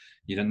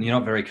you're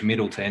not very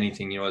committal to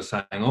anything. You're always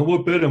saying, "Oh,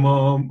 what bet am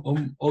I?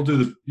 I'll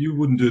do the. You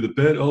wouldn't do the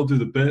bet. I'll do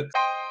the bet."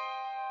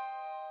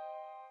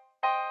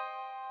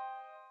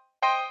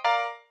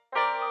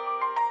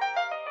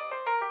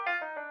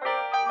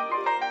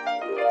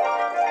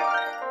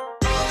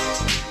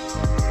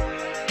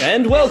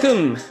 And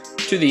welcome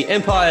to the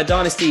Empire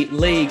Dynasty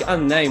League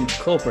Unnamed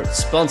Corporate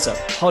Sponsor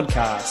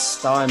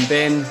podcast. I'm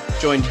Ben,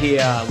 joined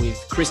here with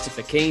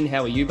Christopher Keane.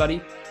 How are you,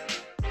 buddy?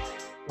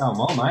 Oh,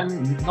 well,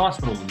 man.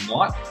 Nice little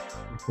night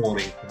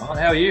recording tonight.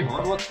 How are you,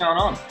 Hod? What's going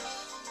on?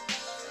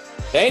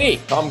 Keeney,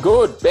 I'm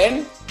good.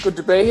 Ben, good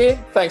to be here.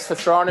 Thanks for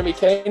throwing to me,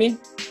 Keeney.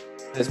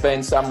 There's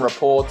been some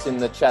reports in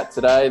the chat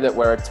today that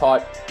we're a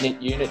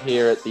tight-knit unit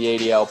here at the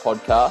EDL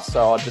podcast,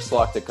 so I'd just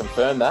like to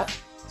confirm that.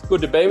 It's good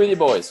to be with you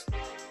boys.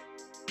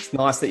 It's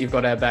nice that you've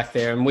got our back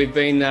there, and we've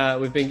been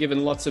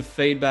given lots of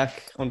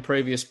feedback on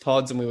previous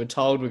pods, and we were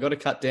told we've got to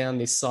cut down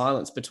this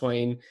silence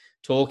between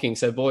talking.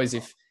 So, boys,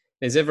 if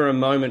there's ever a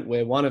moment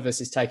where one of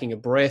us is taking a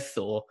breath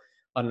or,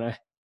 I don't know,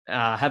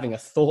 having a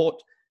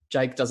thought,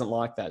 Jake doesn't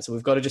like that. So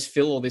we've got to just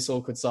fill all this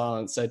awkward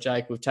silence. So,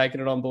 Jake, we've taken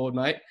it on board,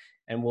 mate,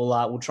 and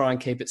we'll try and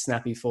keep it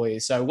snappy for you.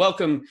 So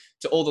welcome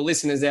to all the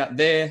listeners out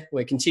there.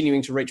 We're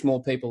continuing to reach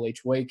more people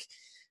each week.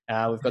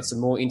 We've got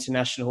some more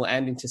international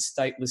and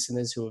interstate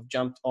listeners who have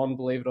jumped on,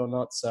 believe it or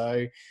not.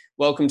 So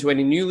welcome to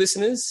any new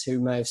listeners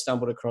who may have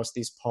stumbled across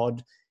this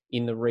pod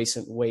in the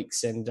recent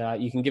weeks. And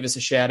you can give us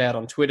a shout out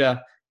on Twitter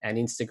and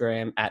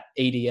Instagram at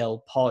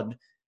EDL Pod.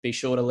 Be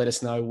sure to let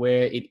us know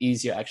where it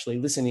is you're actually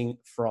listening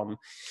from.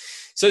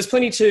 So there's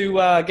plenty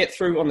to get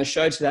through on the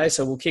show today.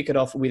 So we'll kick it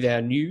off with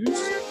our news.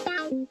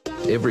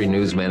 Every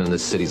newsman in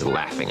this city's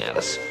laughing at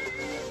us,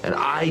 and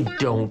I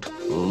don't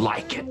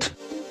like it.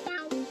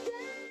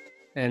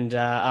 And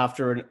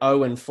after an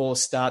 0-4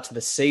 start to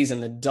the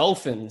season, the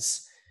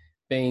Dolphins,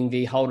 being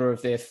the holder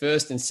of their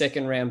first and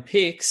second round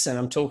picks, and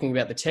I'm talking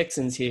about the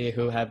Texans here,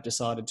 who have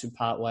decided to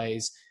part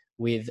ways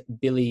with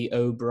Billy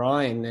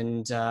O'Brien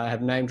and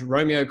have named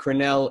Romeo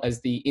Crennel as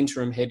the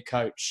interim head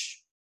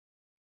coach.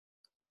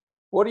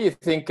 What do you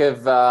think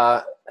of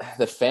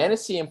the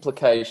fantasy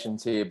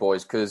implications here,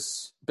 boys?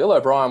 Because Bill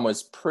O'Brien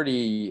was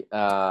pretty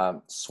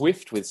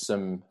swift with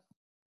some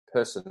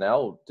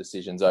personnel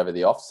decisions over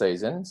the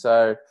off-season.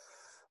 So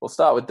we'll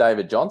start with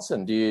David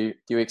Johnson. Do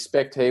you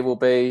expect he will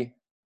be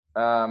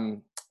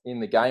in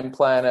the game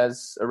plan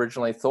as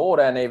originally thought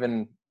and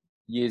even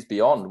years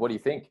beyond? What do you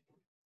think?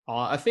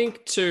 I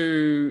think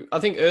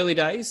early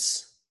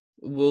days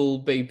will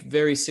be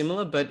very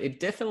similar, but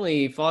it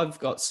definitely, if I've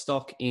got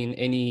stock in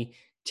any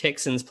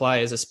Texans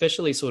players,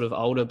 especially sort of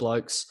older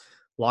blokes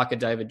like a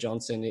David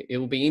Johnson, it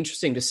will be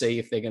interesting to see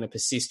if they're going to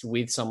persist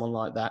with someone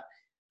like that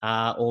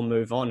or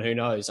move on. Who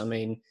knows? I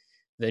mean,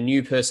 the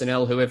new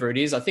personnel, whoever it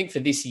is, I think for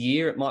this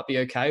year it might be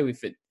okay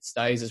if it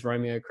stays as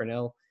Romeo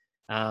Crennel.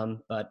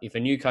 But if a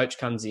new coach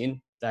comes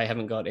in, they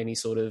haven't got any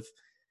sort of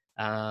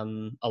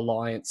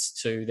alliance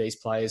to these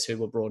players who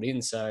were brought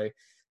in. So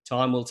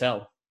time will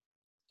tell.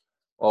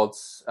 Well,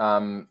 it's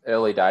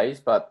early days,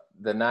 but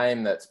the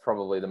name that's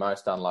probably the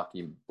most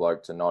unlucky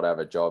bloke to not have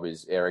a job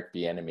is Eric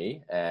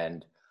Bieniemy.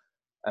 And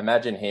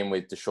imagine him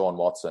with Deshaun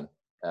Watson.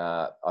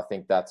 I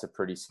think that's a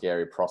pretty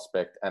scary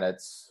prospect, and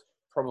it's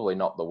probably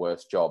not the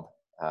worst job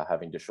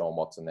having Deshaun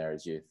Watson there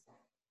as youth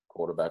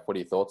quarterback. What are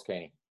your thoughts,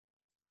 Keeney?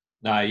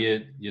 No,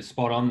 you're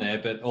spot on there.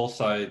 But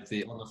also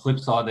on the flip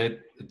side,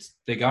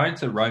 they're going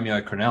to Romeo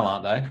Crennel,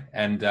 aren't they?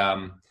 And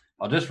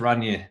I'll just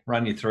run you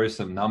through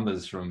some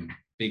numbers from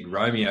Big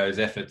Romeo's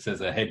efforts as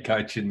a head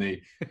coach in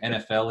the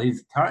NFL.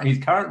 His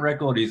current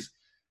record is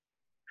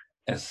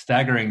a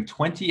staggering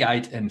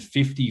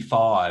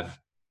 28-55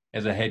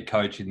 as a head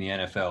coach in the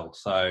NFL.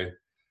 So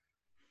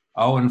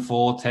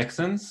 0-4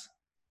 Texans.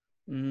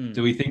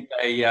 Do we think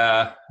they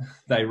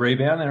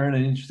rebound? They're in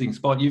an interesting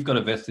spot. You've got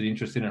a vested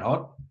interest in it,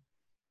 Hod.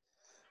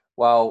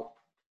 Well,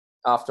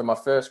 after my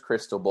first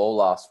crystal ball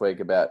last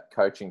week about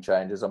coaching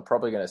changes, I'm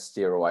probably going to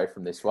steer away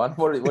from this one.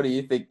 What do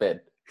you think,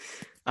 Ben?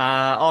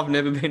 I've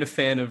never been a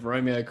fan of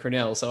Romeo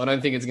Crennel, so I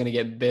don't think it's going to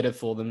get better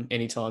for them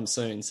anytime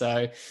soon.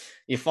 So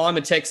if I'm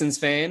a Texans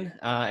fan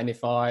and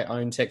if I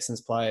own Texans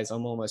players,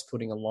 I'm almost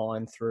putting a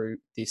line through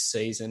this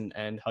season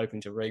and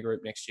hoping to regroup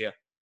next year.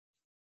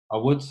 I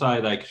would say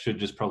they should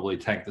just probably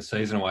tank the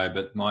season away,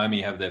 but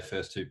Miami have their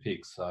first two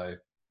picks, so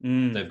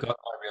they've got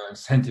no real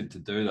incentive to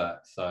do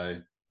that. So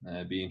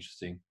it'd be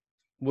interesting.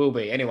 Will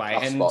be. Anyway,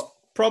 and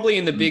probably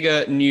in the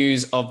bigger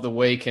news of the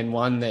week, and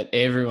one that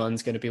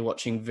everyone's going to be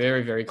watching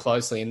very, very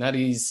closely, and that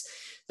is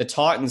the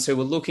Titans, who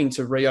were looking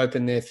to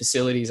reopen their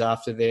facilities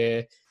after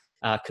their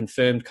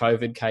confirmed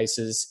COVID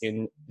cases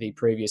in the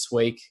previous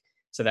week.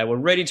 So they were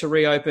ready to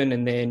reopen,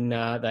 and then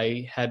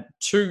they had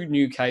two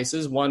new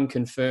cases, one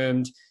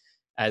confirmed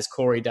as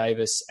Corey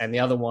Davis, and the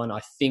other one I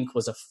think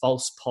was a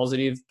false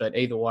positive. But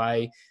either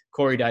way,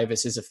 Corey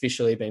Davis has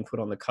officially been put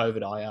on the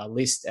COVID IR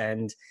list,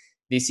 and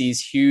this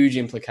is huge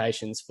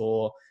implications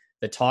for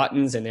the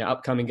Titans and their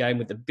upcoming game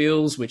with the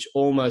Bills, which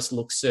almost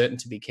looks certain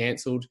to be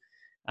cancelled.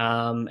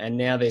 And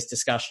now there's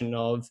discussion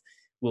of,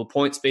 will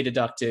points be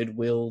deducted?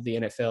 Will the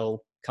NFL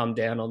come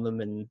down on them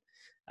and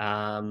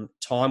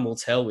Time will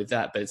tell with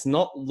that, but it's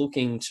not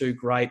looking too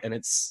great, and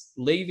it's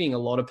leaving a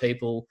lot of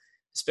people,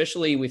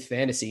 especially with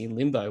fantasy, in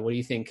limbo. What do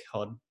you think,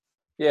 Hod?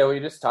 Yeah, well,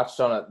 you just touched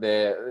on it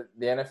there.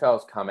 The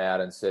NFL's come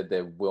out and said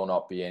there will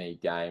not be any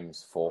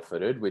games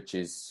forfeited, which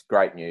is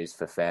great news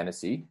for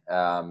fantasy,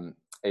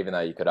 even though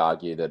you could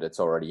argue that it's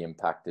already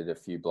impacted a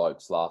few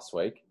blokes last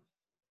week.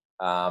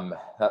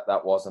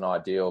 That wasn't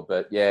ideal.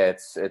 But, yeah,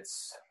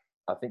 it's.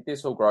 I think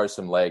this will grow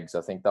some legs.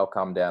 I think they'll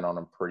come down on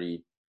them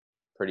pretty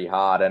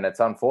hard. And it's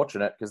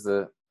unfortunate because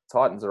the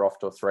Titans are off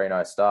to a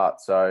 3-0 start.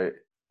 So,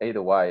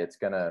 either way, it's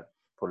going to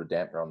put a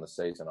dampener on the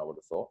season, I would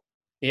have thought.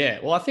 Yeah,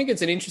 well, I think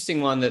it's an interesting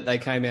one that they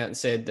came out and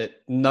said that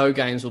no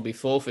games will be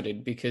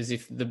forfeited, because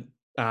if the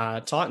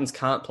Titans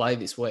can't play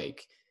this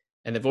week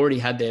and they've already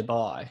had their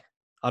bye,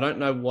 I don't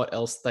know what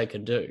else they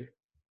can do.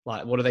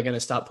 Like, what are they going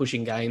to start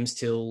pushing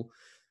games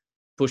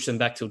push them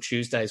back till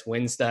Tuesdays,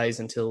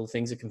 Wednesdays until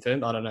things are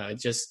confirmed? I don't know. It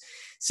just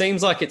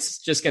seems like it's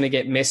just going to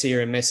get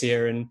messier and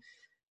messier, and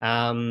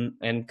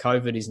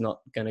COVID is not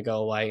going to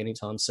go away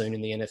anytime soon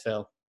in the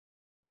NFL.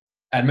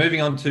 And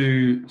moving on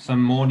to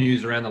some more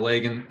news around the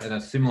league, and a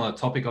similar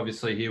topic,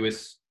 obviously, here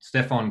with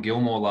Stephon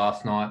Gilmore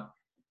last night,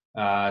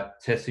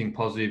 testing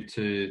positive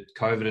to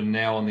COVID and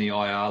now on the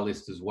IR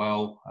list as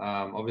well.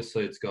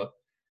 Obviously, it's got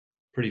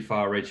pretty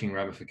far-reaching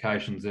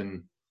ramifications,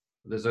 and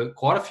there's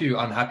quite a few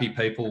unhappy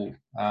people,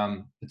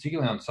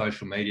 particularly on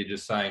social media,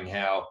 just saying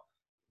how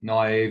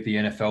naive the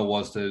NFL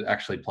was to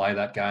actually play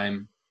that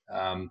game,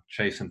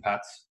 Chiefs and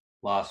Pats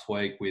last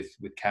week with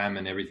Cam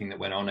and everything that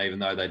went on, even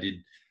though they did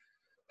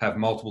have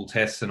multiple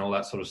tests and all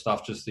that sort of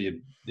stuff, just the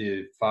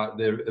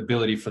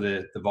ability for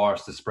the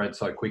virus to spread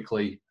so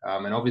quickly.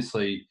 And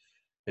obviously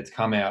it's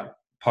come out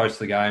post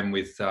the game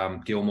with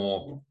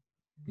Gilmore.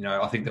 You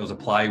know, I think there was a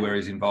play where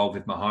he's involved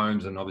with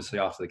Mahomes, and obviously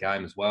after the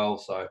game as well.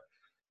 So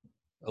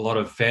a lot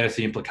of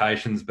fantasy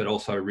implications, but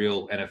also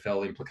real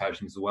NFL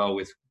implications as well,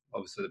 with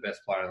obviously the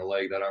best player in the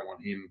league. They don't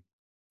want him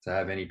to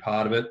have any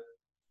part of it.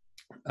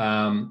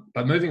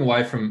 But moving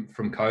away from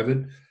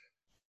COVID,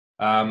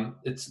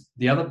 it's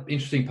the other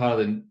interesting part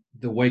of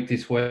the week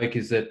this week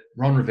is that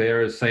Ron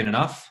Rivera has seen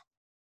enough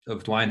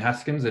of Dwayne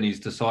Haskins, and he's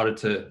decided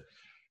to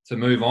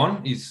move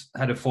on. He's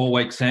had a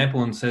 4-week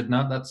sample and said,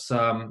 no, that's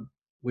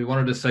we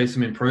wanted to see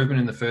some improvement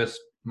in the first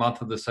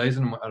month of the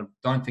season. I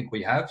don't think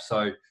we have.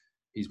 So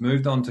he's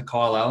moved on to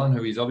Kyle Allen,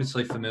 who he's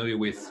obviously familiar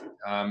with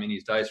in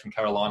his days from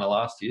Carolina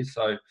last year.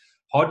 So,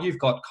 Hod, you've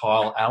got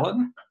Kyle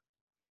Allen,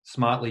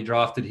 smartly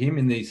drafted him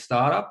in the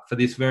startup for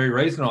this very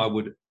reason, I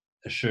would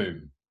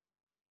assume.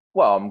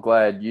 Well, I'm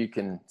glad you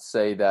can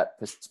see that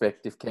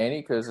perspective,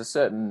 Kenny, because a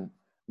certain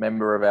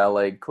member of our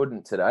league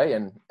couldn't today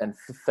and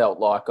felt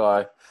like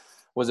I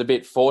was a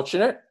bit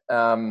fortunate.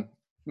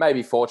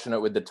 Maybe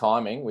fortunate with the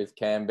timing with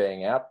Cam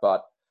being out,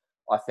 but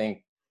I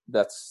think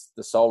that's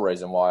the sole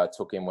reason why I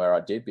took him where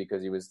I did,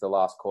 because he was the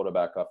last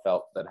quarterback I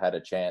felt that had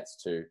a chance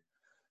to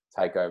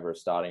take over a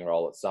starting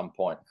role at some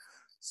point.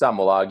 Some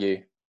will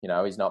argue, you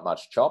know, he's not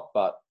much chop,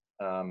 but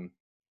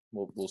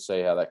we'll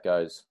see how that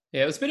goes.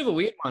 Yeah, it was a bit of a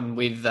weird one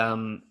with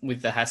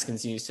the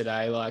Haskins news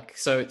today. Like,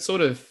 so it's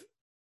sort of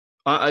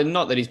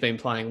not that he's been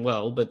playing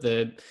well, but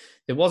there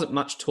wasn't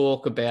much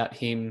talk about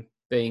him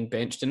being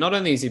benched. And not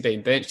only has he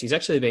been benched, he's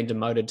actually been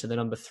demoted to the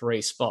number 3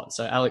 spot.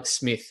 So Alex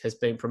Smith has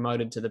been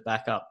promoted to the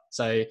backup.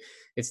 So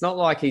it's not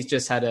like he's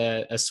just had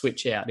a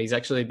switch out. He's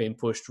actually been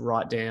pushed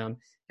right down.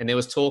 And there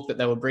was talk that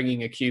they were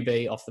bringing a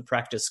QB off the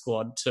practice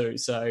squad too.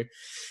 So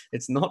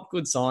it's not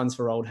good signs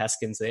for old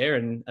Haskins there.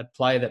 And a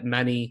player that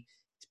Manny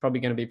is probably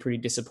going to be pretty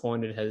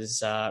disappointed has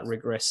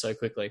regressed so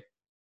quickly.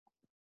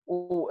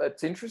 Well,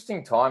 it's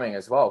interesting timing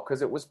as well,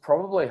 because it was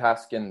probably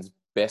Haskins'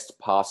 best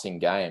passing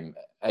game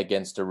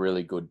against a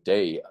really good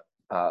D.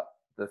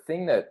 The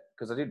thing that,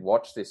 because I did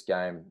watch this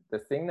game, the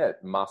thing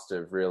that must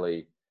have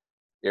really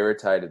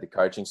irritated the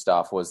coaching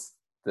staff was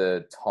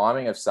the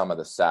timing of some of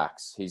the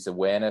sacks. His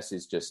awareness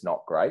is just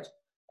not great,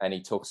 and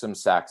he took some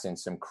sacks in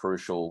some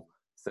crucial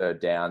third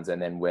downs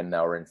and then when they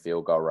were in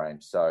field goal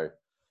range. So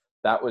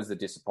that was the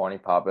disappointing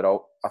part, but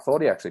I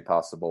thought he actually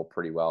passed the ball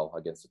pretty well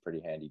against a pretty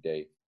handy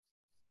D.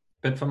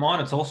 But for mine,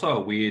 it's also a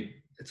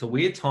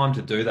weird time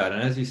to do that.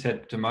 And as you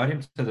said, demote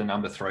him to the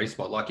number 3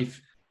 spot. Like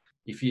if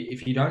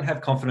you don't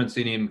have confidence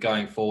in him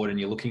going forward and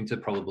you're looking to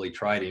probably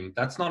trade him,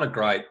 that's not a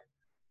great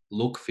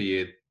look for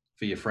your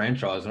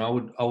franchise. And I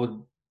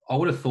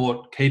would have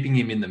thought keeping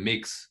him in the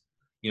mix,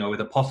 you know, with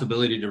a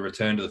possibility to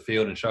return to the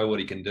field and show what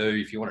he can do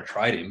if you want to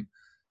trade him.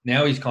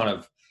 Now he's kind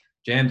of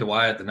jammed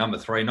away at the number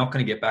 3, not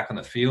going to get back on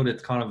the field.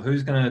 It's kind of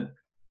who's going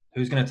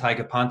to take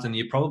a punt, and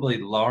you're probably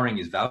lowering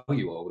his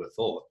value, I would have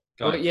thought.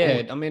 Well, yeah,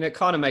 forward. I mean, it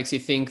kind of makes you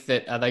think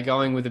that are they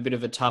going with a bit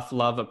of a tough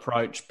love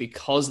approach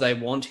because they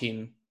want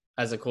him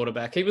as a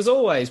quarterback? He was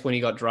always, when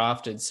he got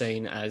drafted,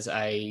 seen as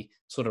a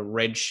sort of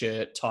red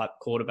shirt type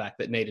quarterback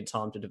that needed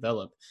time to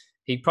develop.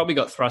 He probably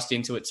got thrust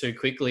into it too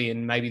quickly,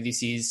 and maybe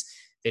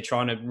they're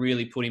trying to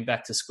really put him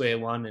back to square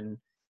one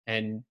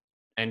and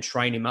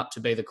train him up to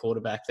be the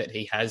quarterback that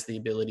he has the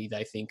ability,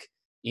 they think,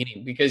 in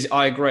him. Because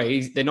I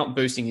agree, they're not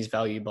boosting his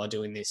value by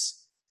doing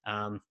this.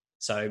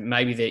 So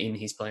maybe they're in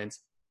his plans.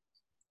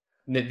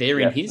 They're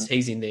in his,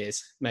 he's in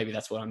theirs. Maybe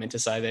that's what I meant to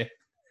say there.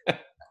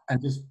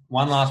 And just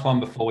one last one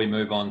before we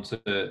move on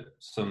to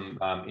some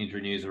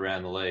injury news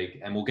around the league,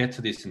 and we'll get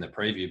to this in the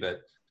preview, but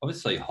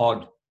obviously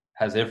Hod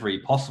has every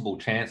possible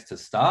chance to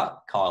start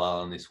Kyle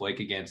Allen this week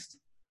against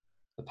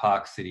the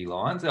Park City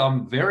Lions.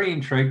 I'm very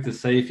intrigued to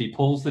see if he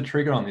pulls the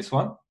trigger on this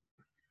one.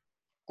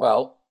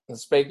 Well,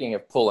 speaking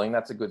of pulling,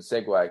 that's a good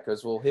segue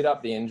because we'll hit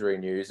up the injury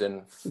news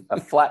and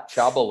a flat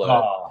Chubb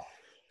alert.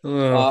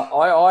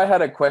 I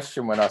had a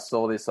question when I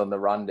saw this on the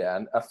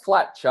rundown. A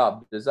flat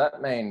Chubb, does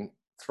that mean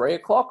 3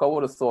 o'clock? I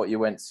would have thought you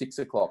went 6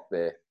 o'clock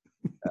there,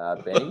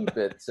 Benny.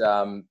 But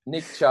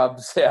Nick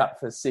Chubb's out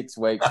for 6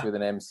 weeks with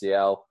an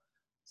MCL.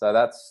 So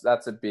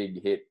that's a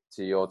big hit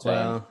to your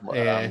team. Well,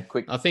 yeah.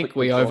 I think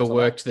we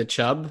overworked the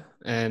Chubb,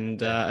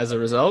 and as a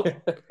result,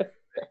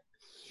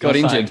 got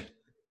injured.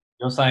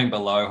 You're saying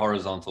below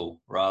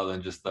horizontal rather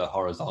than just the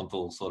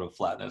horizontal sort of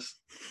flatness.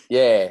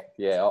 Yeah.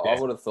 I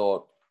would have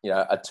thought,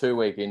 a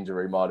 2-week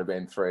injury might have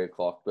been 3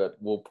 o'clock, but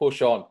we'll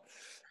push on.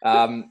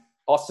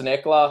 Austin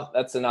Eckler,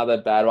 that's another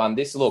bad one.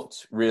 This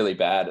looked really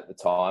bad at the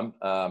time.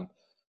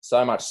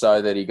 So much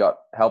so that he got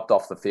helped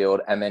off the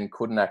field and then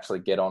couldn't actually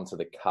get onto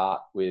the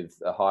cart with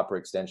a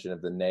hyperextension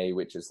of the knee,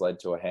 which has led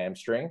to a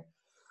hamstring,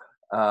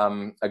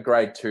 a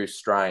grade 2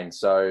 strain.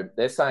 So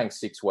they're saying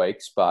 6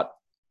 weeks, but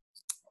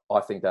I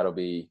think that'll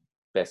be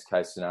best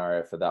case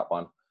scenario for that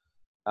one.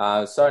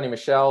 Sony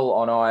Michel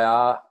on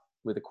IR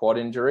with a quad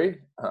injury.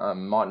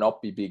 Might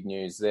not be big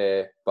news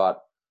there,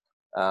 but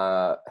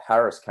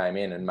Harris came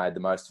in and made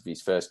the most of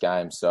his first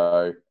game.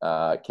 So,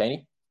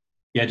 Keeney?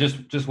 Yeah,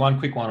 just one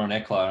quick one on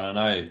Eckler. And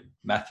I know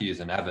Matthew's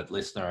an avid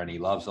listener and he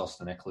loves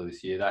Austin Eckler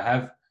this year. They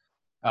have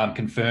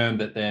confirmed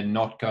that they're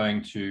not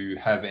going to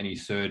have any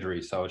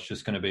surgery. So it's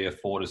just going to be a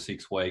 4 to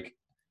 6 week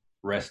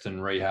rest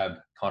and rehab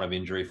kind of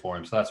injury for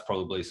him. So that's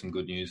probably some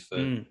good news for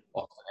Austin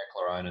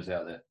Eckler owners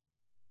out there.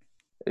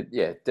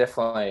 Yeah,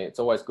 definitely. It's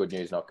always good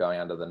news not going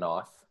under the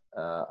knife.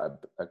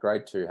 A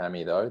grade 2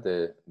 hammy, though.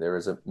 There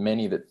is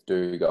many that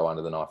do go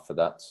under the knife for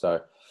that.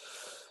 So,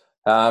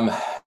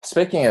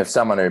 speaking of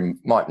someone who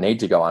might need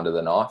to go under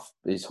the knife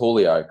is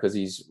Julio, because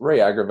he's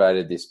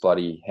re-aggravated this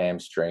bloody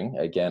hamstring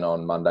again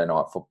on Monday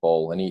Night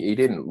Football, and he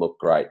didn't look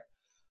great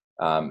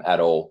at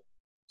all.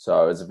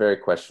 So it's a very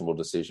questionable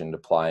decision to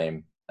play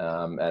him.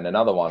 And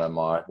another one of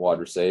my wide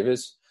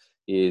receivers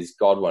is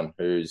Godwin,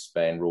 who's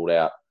been ruled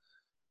out.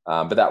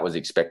 But that was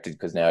expected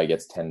because now he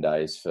gets 10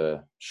 days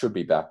should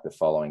be back the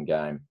following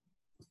game.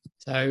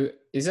 So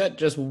is that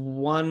just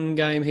one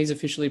game he's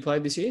officially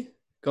played this year,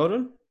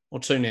 Godwin? Or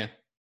 2 now?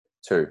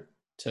 2.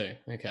 2,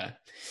 okay.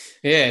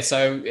 Yeah,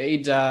 so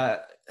he'd, I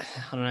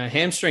don't know,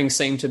 hamstrings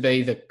seem to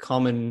be the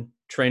common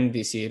trend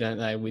this year, don't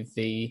they, with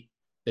the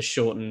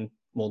shortened,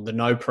 the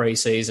no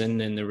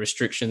preseason and the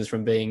restrictions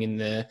from being in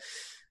the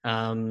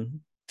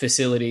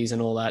facilities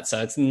and all that.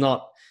 So it's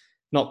not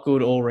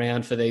good all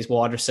round for these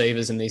wide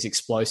receivers and these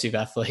explosive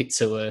athletes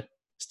who are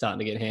starting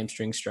to get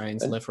hamstring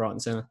strains left, right,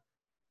 and centre.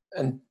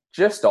 And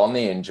just on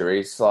the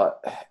injuries, like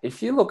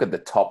if you look at the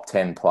top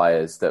 10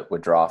 players that were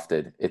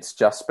drafted, it's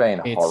just been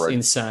horrid.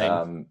 It's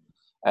insane.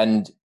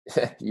 And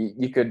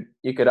you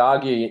could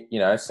argue,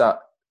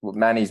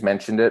 Manny's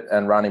mentioned it,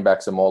 and running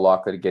backs are more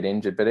likely to get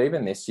injured. But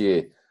even this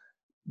year,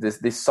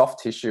 this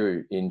soft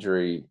tissue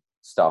injury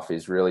stuff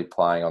is really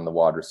playing on the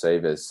wide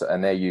receivers,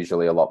 and they're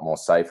usually a lot more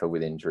safer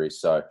with injuries.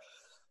 So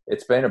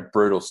it's been a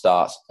brutal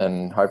start,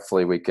 and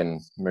hopefully we can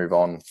move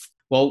on.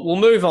 Well, we'll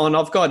move on.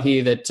 I've got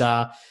here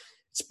that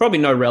it's probably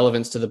no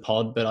relevance to the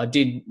pod, but I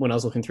did, when I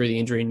was looking through the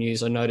injury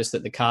news, I noticed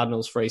that the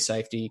Cardinals free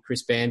safety,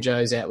 Chris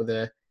Banjo's out with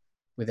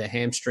a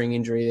hamstring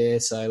injury there.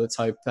 So let's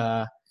hope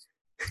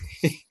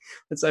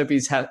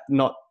he's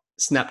not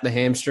snapped the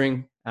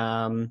hamstring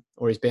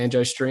or his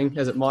banjo string,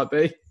 as it might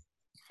be.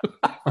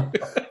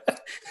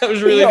 That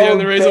was really the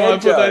only reason why I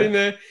put that in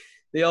there.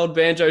 The old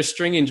banjo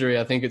string injury,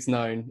 I think it's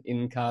known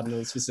in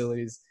Cardinals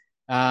facilities.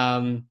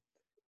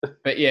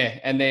 But yeah,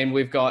 and then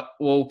we've got,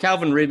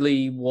 Calvin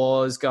Ridley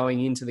was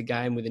going into the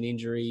game with an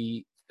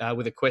injury,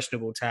 with a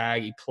questionable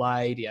tag. He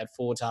played, he had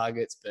 4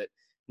 targets, but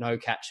no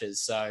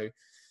catches. So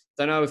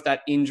don't know if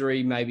that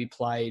injury maybe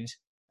played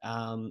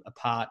a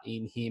part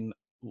in him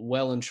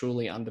well and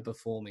truly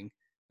underperforming.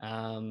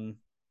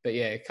 But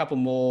yeah, a couple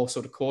more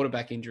sort of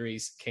quarterback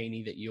injuries,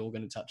 Keeney, that you're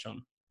going to touch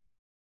on.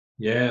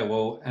 Yeah,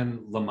 well,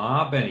 and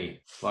Lamar, Benny,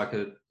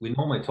 we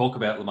normally talk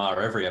about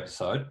Lamar every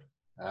episode,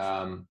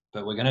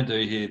 but we're going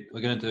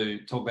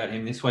to talk about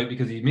him this week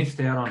because he missed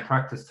out on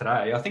practice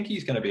today. I think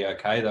he's going to be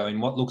okay, though,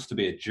 in what looks to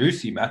be a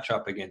juicy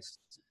matchup against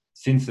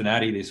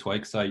Cincinnati this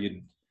week, so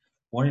you'd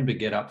want him to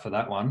get up for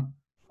that one.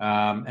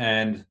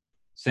 And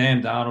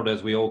Sam Darnold,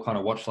 as we all kind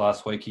of watched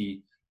last week,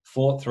 he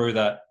fought through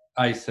that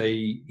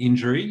AC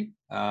injury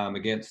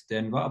against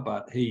Denver,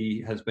 but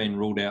he has been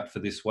ruled out for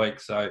this week,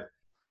 so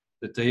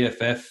the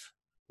DFF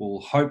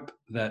will hope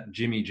that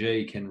Jimmy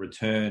G can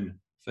return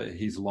for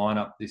his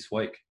lineup this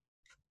week.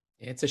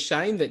 It's a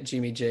shame that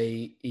Jimmy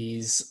G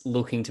is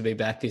looking to be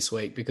back this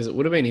week because it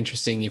would have been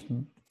interesting if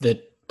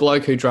the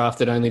bloke who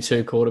drafted only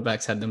 2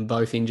 quarterbacks had them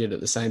both injured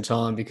at the same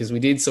time, because we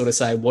did sort of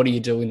say, what do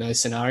you do in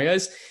those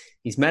scenarios?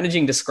 He's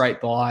managing to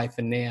scrape by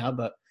for now,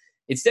 but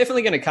it's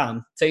definitely going to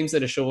come. Teams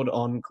that are short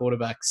on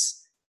quarterbacks,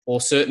 or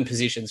certain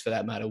positions for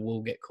that matter,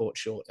 will get caught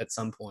short at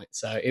some point.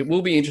 So it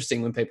will be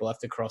interesting when people have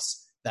to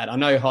cross that. I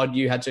know, Hod,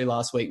 you had to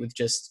last week with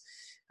just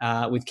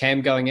with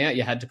Cam going out.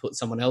 You had to put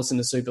someone else in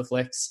the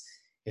Superflex.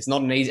 It's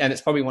not an easy, and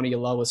it's probably one of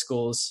your lower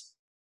scores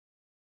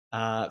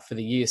for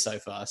the year so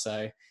far.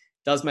 So it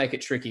does make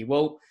it tricky.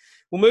 Well,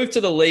 we'll move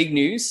to the league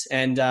news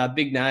and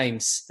big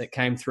names that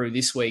came through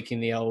this week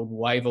in the old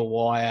waiver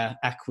wire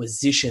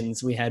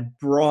acquisitions. We had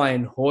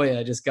Brian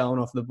Hoyer just going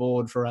off the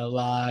board for a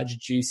large,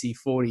 juicy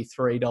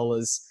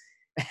 $43,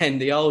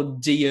 and the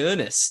old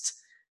D'Ernest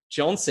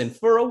Johnson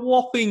for a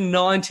whopping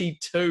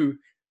 $92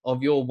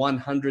 of your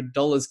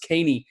 $100.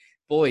 Keeney,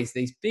 boys,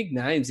 these big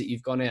names that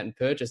you've gone out and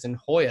purchased, and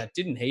Hoyer,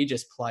 didn't he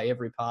just play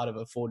every part of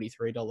a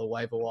 $43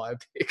 waiver wire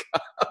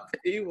pickup?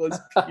 He was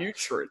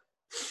putrid.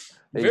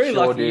 Very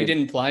sure lucky did. you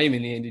didn't play him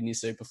in the end in your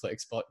Superflex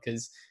spot,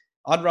 because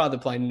I'd rather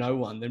play no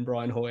one than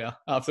Brian Hoyer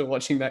after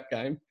watching that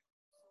game.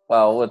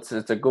 Well, it's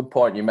a good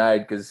point you made,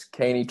 because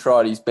Keeney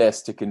tried his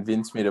best to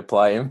convince me to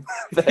play him.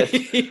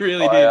 He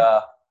really did.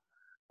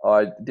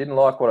 I didn't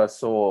like what I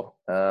saw.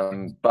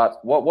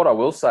 But what I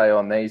will say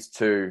on these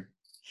two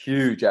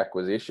huge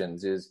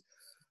acquisitions is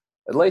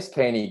at least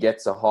Keeney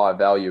gets a high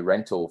value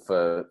rental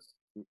for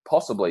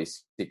possibly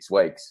 6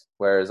 weeks,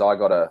 whereas I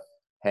got a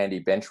handy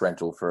bench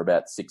rental for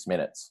about 6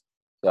 minutes.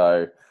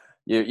 So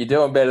you're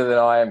doing better than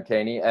I am,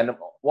 Keeney. And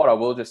what I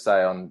will just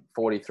say on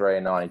 $43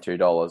 and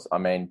 $92, I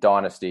mean,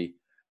 Dynasty,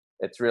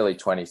 it's really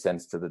 20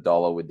 cents to the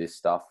dollar with this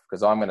stuff,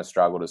 because I'm going to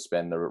struggle to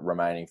spend the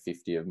remaining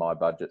 50 of my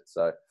budget.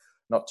 So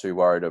not too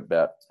worried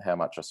about how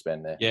much I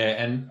spend there.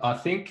 Yeah, and I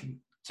think,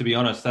 to be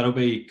honest, that'll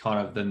be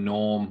kind of the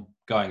norm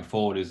going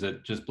forward, is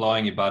that just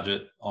blowing your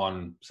budget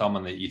on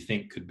someone that you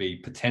think could be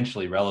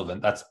potentially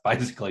relevant. That's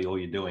basically all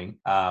you're doing.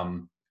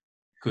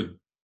 Could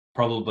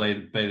probably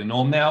be the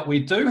norm. Now, we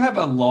do have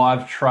a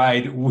live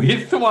trade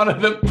with one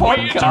of the podcasters.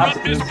 We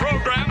interrupt this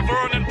program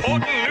for an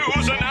important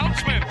news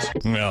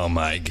announcement. Oh,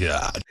 my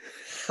God.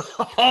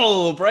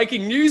 Oh,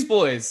 breaking news,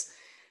 boys.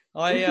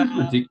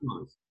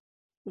 Ridiculous.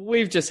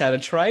 We've just had a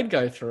trade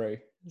go through.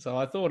 So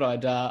I thought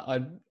I'd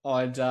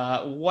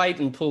wait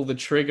and pull the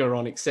trigger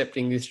on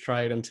accepting this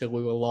trade until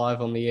we were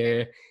live on the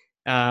air.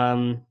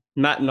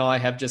 Matt and I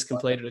have just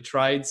completed a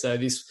trade, so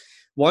this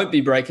won't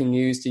be breaking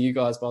news to you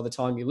guys by the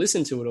time you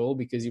listen to it all,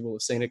 because you will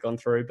have seen it gone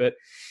through. But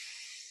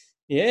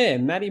yeah,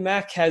 Matty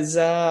Mac has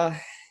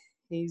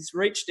he's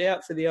reached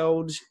out for the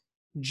old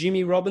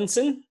Jimmy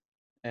Robinson,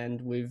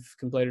 and we've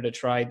completed a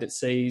trade that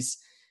sees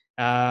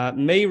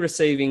me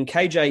receiving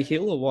KJ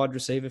Hill, a wide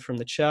receiver from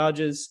the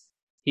Chargers,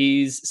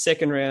 his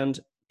second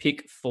round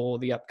pick for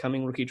the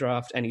upcoming rookie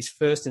draft, and his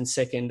first and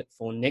second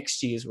for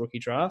next year's rookie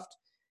draft.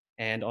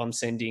 And I'm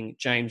sending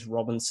James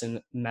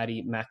Robinson,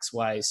 Matty Mac's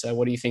way. So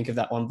what do you think of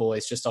that one,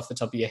 boys, just off the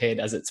top of your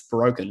head as it's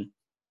broken?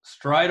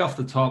 Straight off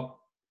the top,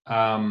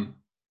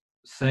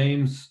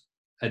 seems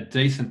a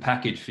decent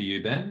package for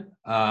you, Ben.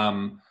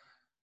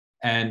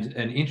 And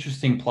an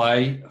interesting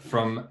play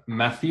from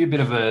Matthew, a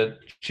bit of a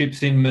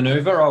chips-in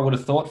manoeuvre, I would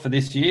have thought, for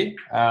this year.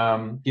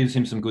 Gives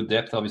him some good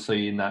depth,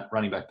 obviously, in that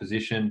running back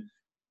position.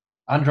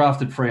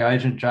 Undrafted free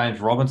agent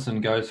James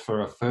Robinson goes for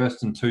a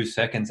first and 2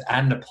 seconds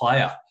and a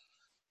player.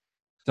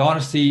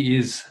 Dynasty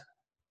is,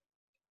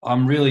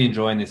 I'm really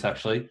enjoying this,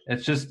 actually.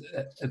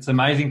 It's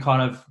amazing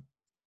kind of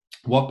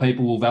what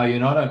people will value,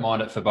 and I don't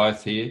mind it for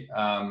both here,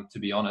 to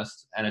be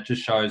honest. And it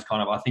just shows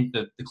kind of, I think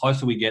that the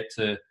closer we get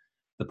to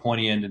the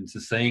pointy end and to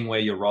seeing where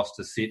your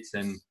roster sits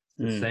and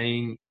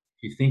seeing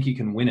if you think you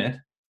can win it,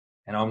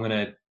 and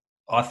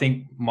I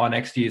think my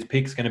next year's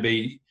pick's going to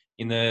be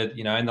in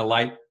the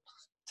late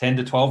 10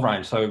 to 12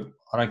 range. So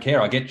I don't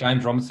care. I get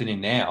James Robinson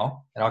in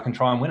now and I can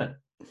try and win it.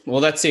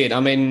 Well, that's it. I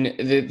mean,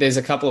 there's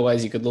a couple of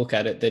ways you could look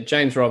at it. That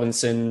James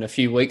Robinson a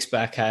few weeks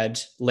back had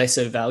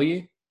lesser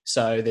value.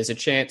 So there's a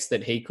chance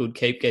that he could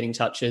keep getting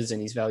touches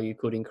and his value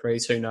could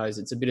increase. Who knows?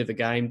 It's a bit of a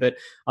game. But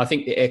I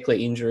think the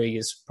Eckler injury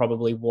is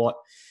probably what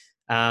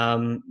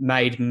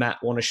made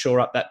Matt want to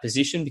shore up that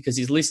position, because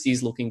his list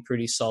is looking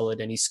pretty solid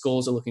and his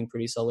scores are looking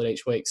pretty solid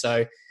each week.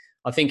 So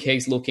I think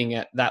he's looking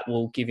at that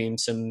will give him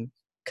some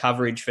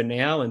coverage for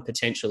now and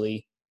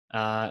potentially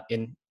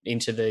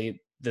into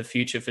the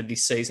future for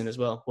this season as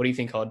well. What do you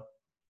think, Hod?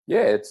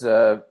 Yeah, it's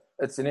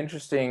an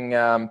interesting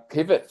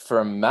pivot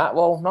from Matt.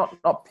 Well,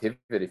 not pivot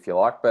if you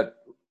like, but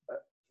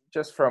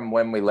just from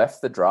when we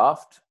left the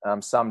draft,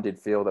 some did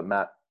feel that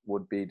Matt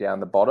would be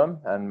down the bottom,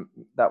 and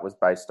that was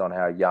based on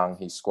how young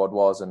his squad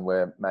was and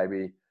where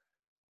maybe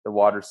the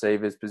wide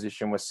receivers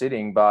position was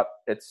sitting. But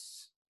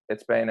it's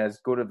been as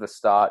good of a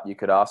start you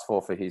could ask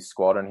for his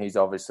squad, and he's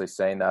obviously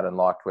seen that and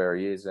liked where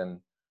he is and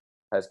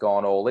has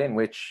gone all in,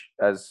 which,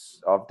 as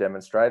I've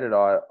demonstrated,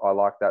 I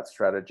like that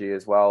strategy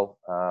as well.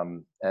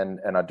 And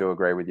I do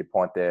agree with your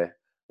point there.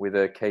 With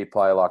a key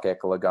player like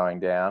Eckler going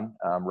down,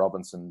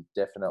 Robinson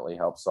definitely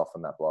helps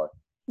soften that blow.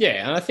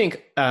 Yeah, and I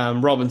think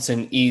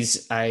Robinson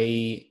he's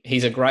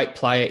a great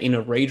player in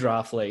a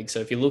redraft league. So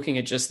if you're looking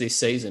at just this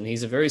season,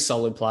 he's a very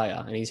solid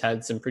player and he's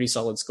had some pretty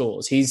solid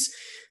scores. His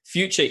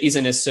future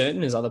isn't as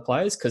certain as other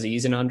players because he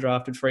is an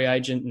undrafted free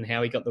agent and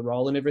how he got the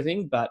role and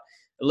everything. But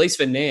at least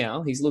for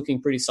now, he's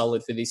looking pretty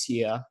solid for this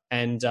year.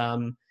 And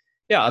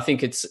I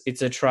think it's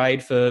a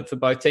trade for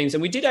both teams.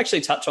 And we did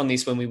actually touch on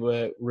this when we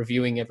were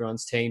reviewing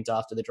everyone's teams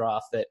after the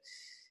draft, that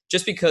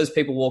just because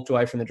people walked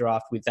away from the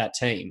draft with that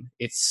team,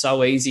 it's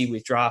so easy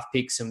with draft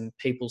picks and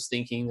people's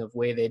thinking of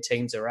where their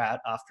teams are at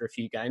after a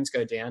few games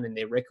go down and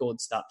their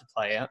records start to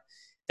play out,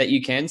 that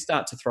you can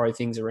start to throw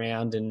things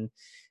around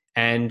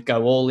and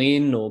go all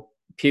in or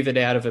pivot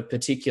out of a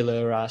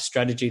particular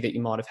strategy that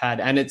you might have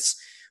had. And it's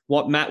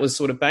what Matt was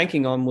sort of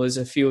banking on was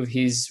a few of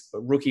his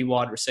rookie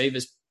wide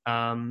receivers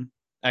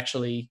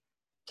actually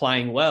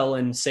playing well,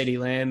 and CeeDee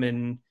Lamb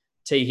and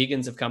T.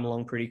 Higgins have come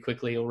along pretty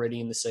quickly already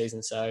in the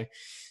season. So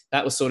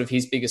that was sort of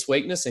his biggest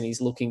weakness, and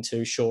he's looking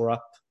to shore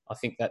up, I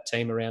think, that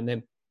team around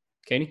them.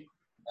 Kenny?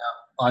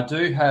 Now, I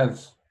do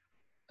have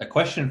a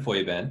question for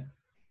you, Ben,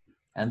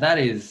 and that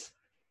is,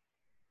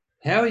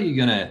 how are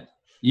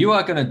you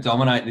are going to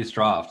dominate this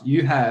draft.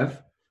 You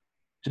have,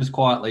 just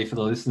quietly for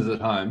the listeners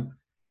at home,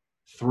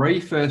 3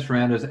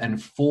 first-rounders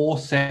and 4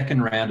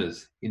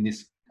 second-rounders in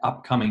this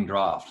upcoming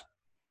draft.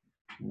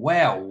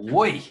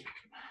 Wow-wee.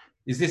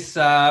 Was this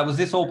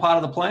all part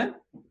of the plan?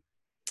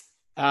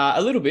 A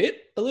little bit.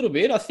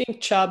 I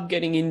think Chubb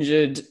getting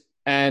injured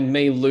and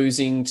me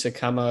losing to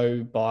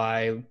Camo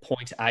by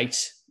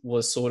 0.8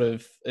 was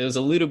it was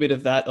a little bit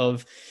of that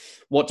of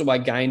what do I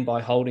gain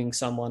by holding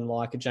someone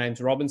like a James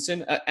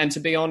Robinson? And to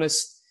be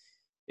honest,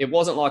 it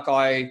wasn't like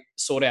I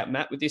sought out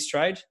Matt with this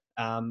trade.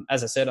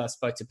 As I said, I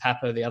spoke to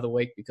Papa the other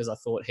week because I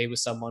thought he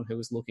was someone who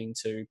was looking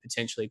to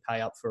potentially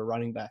pay up for a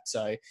running back.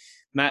 So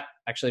Matt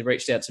actually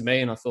reached out to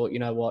me and I thought, you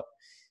know what?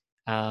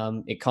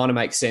 It kind of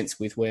makes sense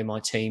with where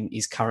my team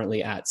is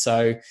currently at.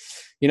 So,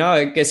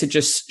 I guess it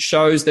just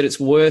shows that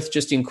it's worth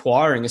just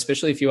inquiring,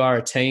 especially if you are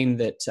a team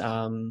that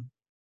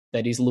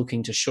is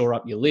looking to shore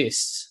up your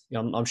list.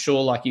 I'm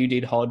sure like you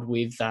did, Hod,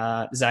 with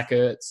Zach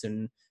Ertz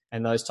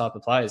and those type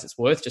of players, it's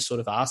worth just sort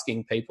of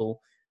asking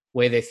people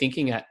where they're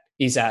thinking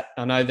is at.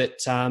 I know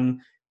that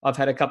I've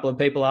had a couple of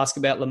people ask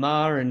about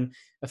Lamar and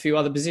a few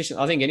other positions.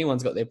 I think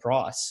anyone's got their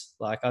price.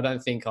 Like, I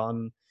don't think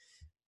I'm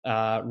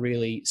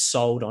really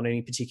sold on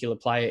any particular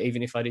player,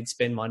 even if I did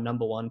spend my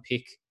number 1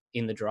 pick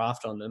in the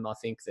draft on them. I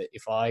think that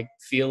if I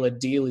feel a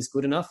deal is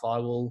good enough,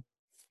 I'll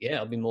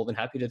be more than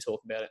happy to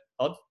talk about it.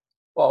 Odd?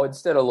 Well,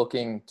 instead of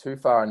looking too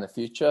far in the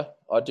future,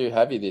 I do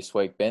have you this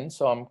week, Ben,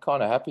 so I'm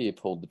kind of happy you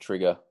pulled the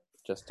trigger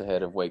just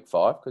ahead of week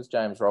 5 because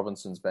James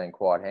Robinson's been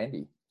quite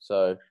handy.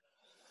 So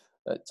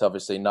it's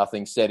obviously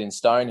nothing set in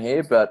stone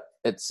here, but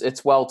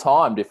it's well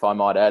timed, if I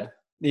might add.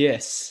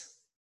 Yes.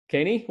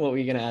 Kenny, what were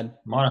you going to add?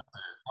 Might have to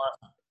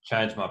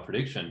change my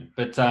prediction.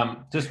 But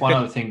just one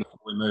other thing before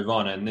we move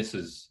on, and this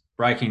is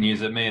breaking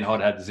news that me and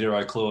Hod had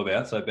zero clue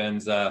about, so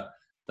Ben's done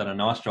a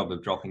nice job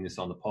of dropping this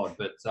on the pod.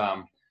 But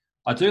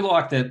I do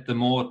like that the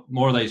more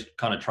of these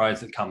kind of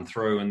trades that come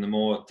through and the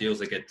more deals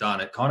that get done,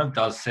 it kind of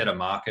does set a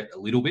market a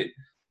little bit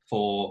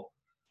for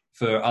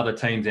other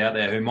teams out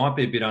there who might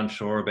be a bit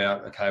unsure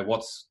about, okay,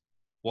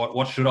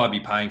 what should I be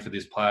paying for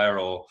this player,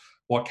 or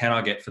what can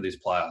I get for this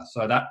player?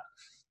 So that,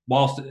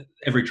 whilst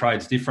every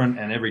trade's different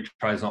and every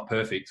trade's not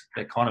perfect,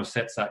 it kind of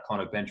sets that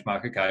kind of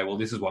benchmark. Okay, well,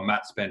 this is what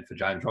Matt spent for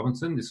James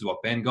Robinson. This is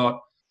what Ben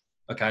got.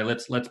 Okay,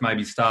 let's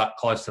maybe start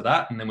close to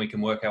that, and then we can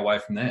work our way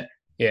from there.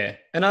 Yeah,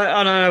 and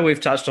I know we've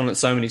touched on it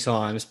so many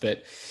times,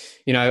 but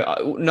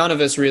none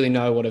of us really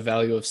know what a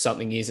value of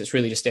something is. It's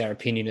really just our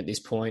opinion at this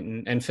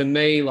point. And for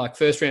me, like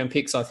first round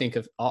picks, I think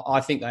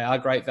they are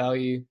great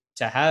value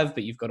to have,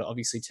 but you've got to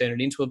obviously turn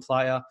it into a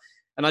player.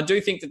 And I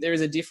do think that there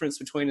is a difference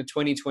between a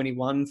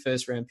 2021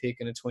 first round pick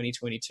and a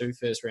 2022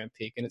 first round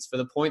pick. And it's for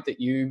the point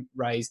that you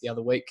raised the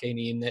other week,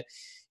 Keeney, in that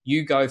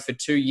you go for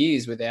 2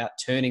 years without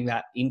turning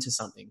that into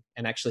something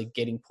and actually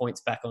getting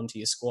points back onto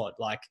your squad.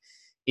 Like,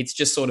 it's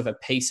just sort of a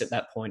piece at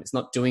that point. It's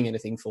not doing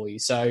anything for you.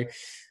 So,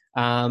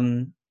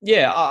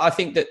 I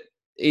think that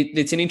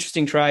it's an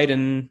interesting trade,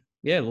 and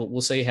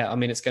we'll see how. I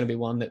mean, it's going to be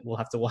one that we'll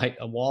have to wait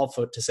a while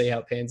to see how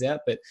it pans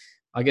out. But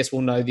I guess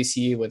we'll know this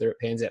year whether it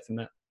pans out for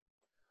Matt.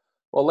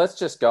 Well, let's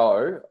just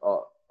go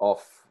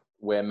off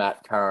where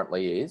Matt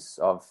currently is.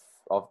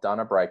 I've done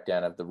a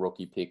breakdown of the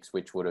rookie picks,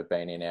 which would have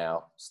been in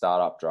our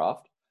startup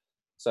draft.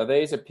 So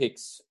these are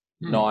picks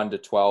 9 to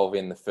 12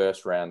 in the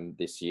first round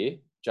this year.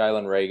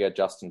 Jalen Reagor,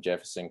 Justin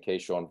Jefferson,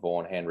 Keyshawn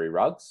Vaughn, Henry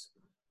Ruggs.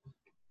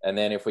 And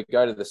then if we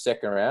go to the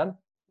second round,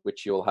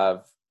 which you'll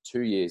have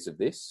 2 years of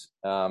this,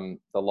 the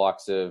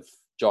likes of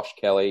Josh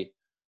Kelly,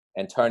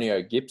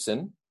 Antonio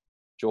Gibson,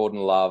 Jordan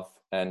Love,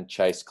 and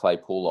Chase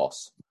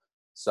Claypoulos.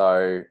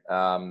 So,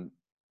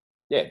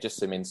 just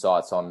some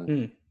insights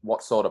on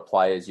what sort of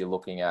players you're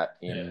looking at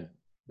in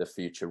the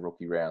future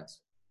rookie rounds.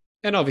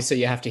 And obviously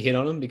you have to hit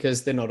on them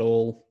because they're not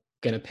all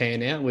going to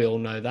pan out. We all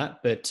know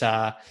that. But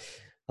I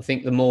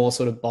think the more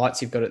sort of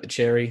bites you've got at the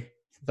cherry,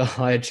 the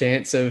higher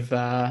chance of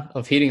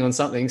hitting on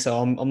something. So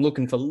I'm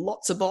looking for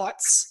lots of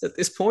bites at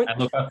this point. And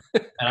look,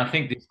 and I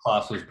think this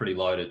class was pretty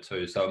loaded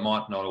too, so it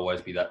might not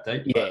always be that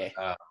deep. Yeah.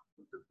 But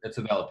it's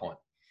a valid point.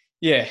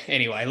 Yeah.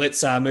 Anyway,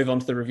 let's move on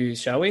to the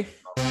reviews, shall we?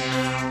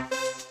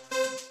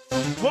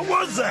 What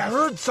was that? I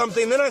heard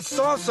something, then I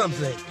saw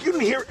something. You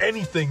didn't hear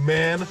anything,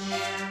 man.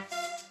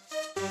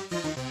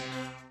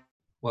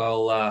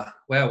 Well,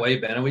 where are we,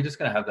 Ben? Are we just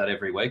going to have that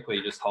every week where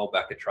you just hold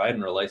back a trade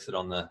and release it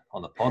on the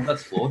pod?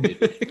 That's flawed.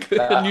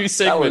 A new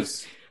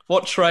segment.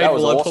 What trade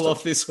will I pull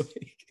off this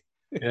week?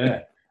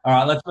 Yeah. All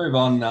right, let's move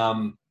on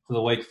to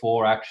the week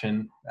 4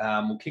 action.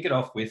 We'll kick it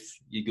off with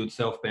your good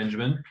self,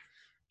 Benjamin.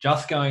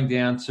 Just going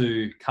down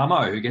to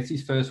Camo, who gets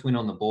his first win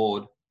on the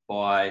board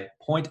by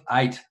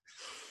 0.8.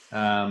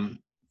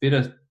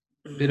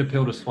 Bit of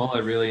pill to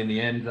swallow, really, in the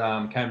end.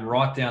 Came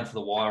right down to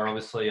the wire,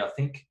 obviously. I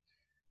think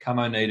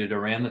Camo needed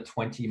around the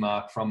 20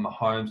 mark from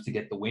Mahomes to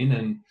get the win.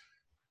 And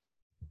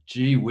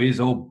gee whiz,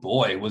 oh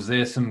boy, was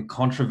there some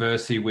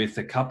controversy with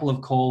a couple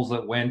of calls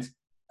that went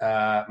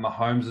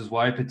Mahomes'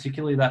 way,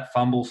 particularly that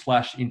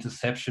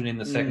fumble/interception in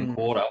the second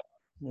quarter,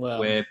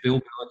 where Bill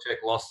Belichick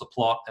lost the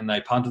plot and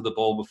they punted the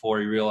ball before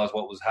he realized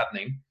what was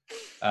happening.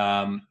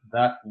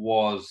 That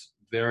was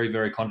very,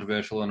 very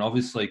controversial and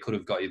obviously could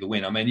have got you the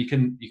win. I mean, you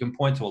can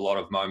point to a lot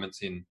of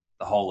moments in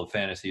the whole of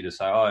fantasy to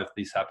say, oh, if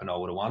this happened, I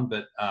would have won.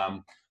 But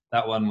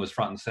that one was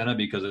front and center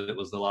because it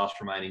was the last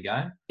remaining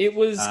game. It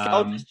was,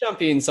 I'll just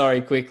jump in, sorry,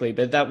 quickly,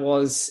 but it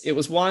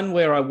was one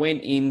where I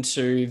went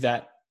into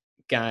that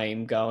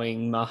game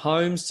going,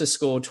 Mahomes to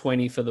score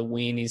 20 for the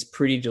win is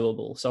pretty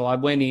doable. So I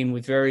went in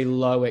with very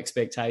low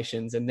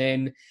expectations. And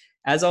then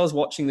as I was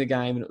watching the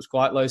game, and it was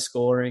quite low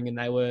scoring and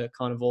they were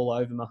kind of all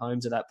over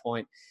Mahomes at that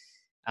point,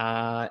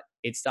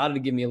 it started to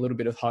give me a little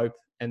bit of hope.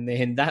 And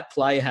then that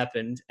play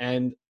happened,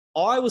 and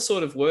I was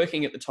sort of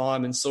working at the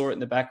time and saw it in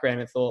the background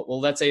and thought,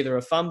 well, that's either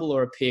a fumble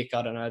or a pick.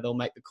 I don't know. They'll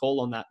make the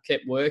call on that.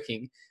 Kept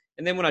working.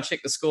 And then when I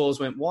checked the scores,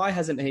 went, why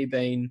hasn't he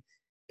been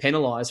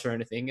penalised for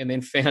anything? And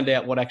then found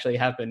out what actually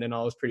happened, and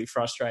I was pretty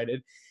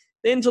frustrated.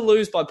 Then to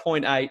lose by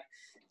 0.8,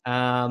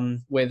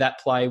 where that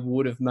play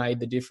would have made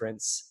the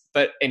difference.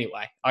 But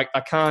anyway, I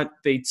can't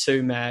be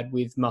too mad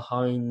with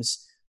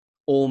Mahomes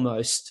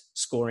almost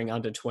scoring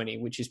under 20,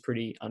 which is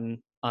pretty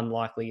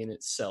unlikely in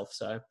itself.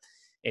 So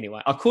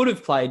anyway, I could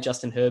have played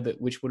Justin Herbert,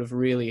 which would have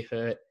really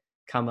hurt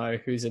Camo,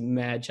 who's a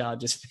mad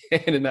Chargers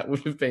fan, and that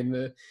would have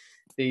been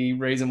the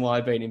reason why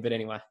I beat him. But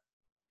anyway.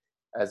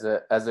 As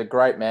a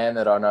great man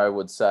that I know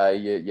would say,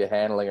 you're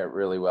handling it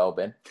really well,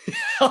 Ben.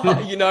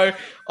 You know,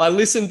 I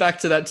listened back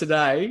to that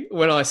today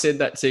when I said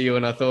that to you,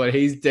 and I thought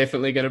he's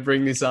definitely going to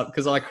bring this up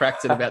because I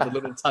cracked it about the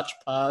little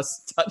touchdown.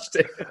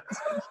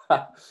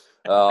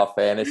 Oh,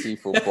 fantasy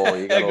football.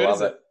 You got to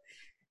love it.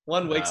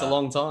 1 week's a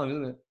long time,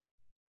 isn't it?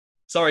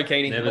 Sorry,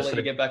 Keeney. I'll let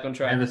you get back on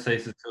track. Never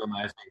ceases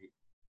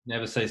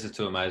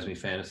to amaze me,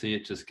 fantasy.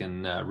 It just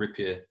can rip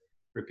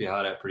your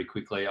heart out pretty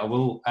quickly. I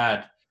will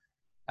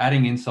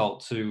adding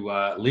insult to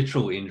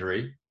literal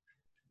injury.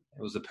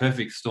 It was a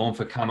perfect storm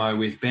for Camo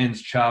with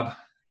Ben's Chubb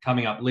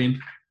coming up limp.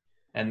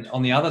 And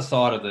on the other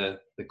side of the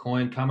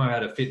coin, Camo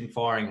had a fit and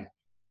firing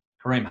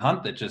Kareem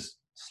Hunt that just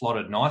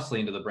slotted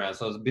nicely into the Browns.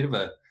 So it was a bit of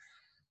a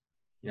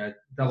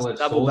double-edged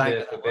sword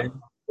there for Ben.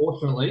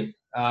 Fortunately,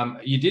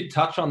 you did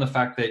touch on the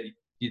fact that,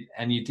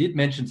 you did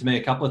mention to me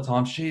a couple of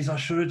times, geez, I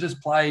should have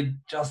just played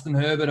Justin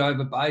Herbert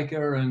over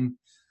Baker and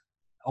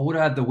I would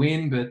have had the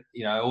win, but,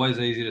 always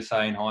easy to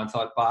say in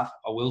hindsight. But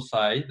I will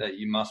say that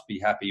you must be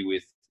happy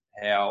with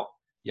how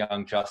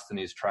young Justin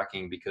is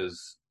tracking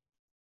because,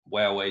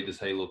 wowee, does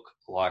he look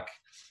like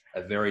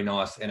a very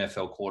nice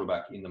NFL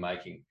quarterback in the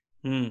making.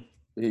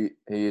 He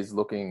is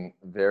looking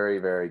very,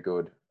 very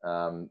good.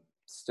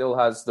 Still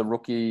has the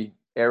rookie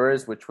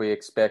errors, which we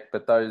expect,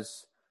 but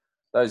those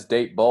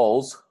deep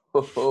balls,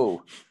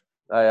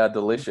 they are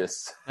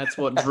delicious. That's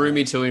what drew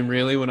me to him,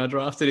 really, when I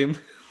drafted him.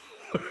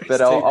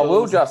 But I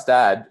will just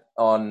add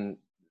on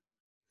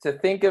to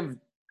think of,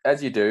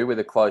 as you do with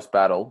a close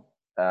battle,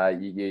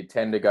 you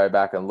tend to go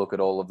back and look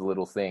at all of the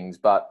little things.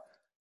 But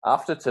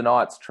after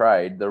tonight's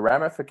trade, the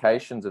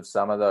ramifications of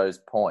some of those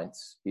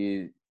points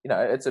is,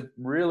 it's a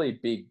really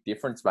big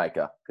difference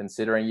maker,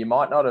 considering you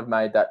might not have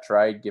made that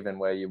trade given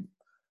where you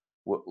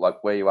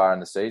are in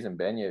the season,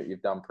 Ben.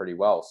 You've done pretty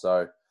well.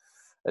 So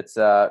it's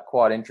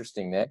quite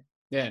interesting there.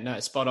 Yeah, no,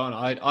 spot on.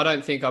 I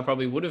don't think I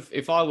probably would have.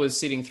 If I was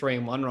sitting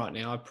 3-1 right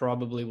now, I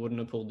probably wouldn't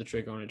have pulled the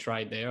trigger on a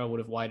trade there. I would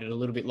have waited a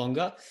little bit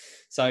longer.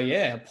 So,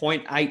 yeah,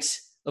 0.8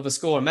 of a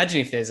score.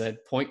 Imagine if there's a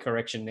point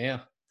correction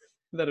now.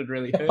 That'd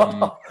really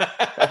hurt.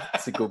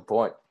 That's a good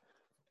point.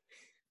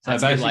 So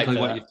basically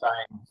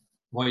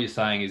what you're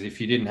saying is if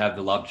you didn't have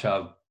the Love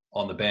Chubb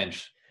on the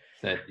bench,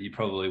 that you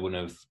probably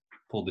wouldn't have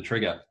pulled the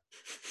trigger.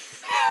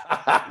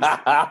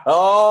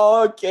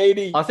 Oh,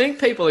 Katie. I think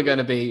people are going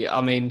to be,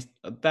 I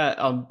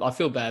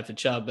feel bad for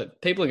Chubb,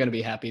 but people are going to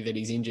be happy that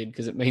he's injured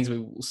because it means we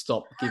will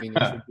stop giving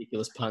these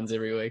ridiculous puns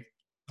every week.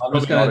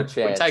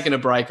 We're taking a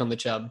break on the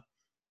Chubb.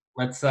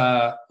 Let's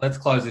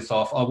close this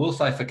off. I will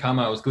say for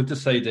Camo, it was good to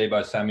see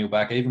Deebo Samuel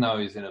back, even though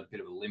he's in a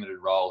bit of a limited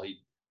role.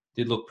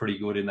 did look pretty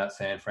good in that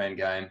San Fran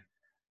game.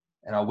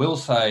 And I will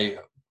say,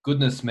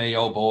 goodness me,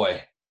 oh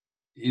boy,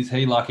 is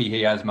he lucky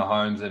he has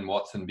Mahomes and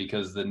Watson,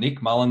 because the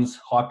Nick Mullins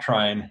hype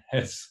train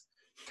has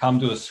come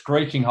to a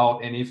screeching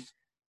halt. And if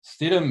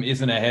Stidham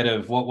isn't ahead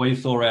of what we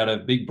saw out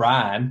of Big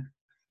Brian,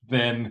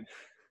 then,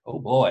 oh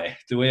boy,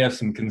 do we have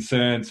some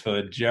concerns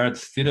for Jarrett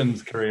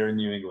Stidham's career in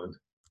New England.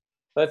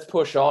 Let's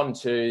push on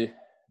to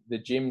the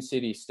Gym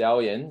City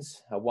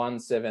Stallions, a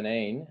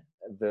 117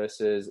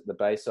 versus the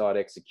Bayside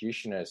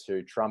Executioners,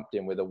 who trumped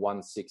him with a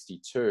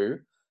 162,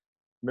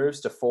 moves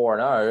to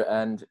 4-0,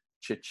 and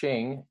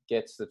Cha-ching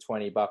gets the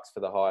 $20 for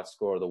the highest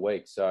score of the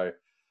week. So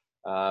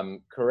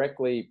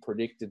correctly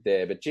predicted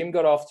there. But Jim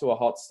got off to a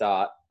hot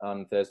start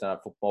on Thursday Night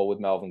Football with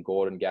Melvin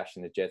Gordon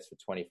gashing the Jets for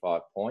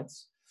 25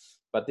 points.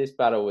 But this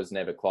battle was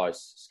never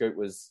close. Scoot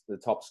was the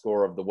top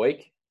scorer of the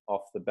week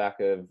off the back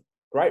of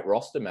great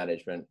roster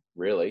management,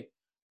 really.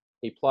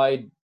 He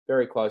played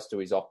very close to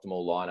his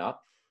optimal lineup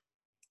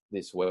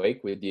this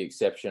week, with the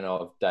exception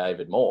of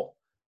David Moore,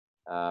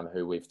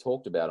 who we've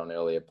talked about on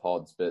earlier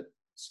pods. But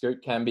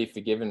Scoot can be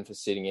forgiven for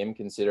sitting him,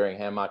 considering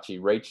how much he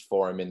reached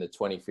for him in the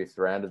 25th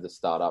round of the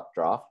startup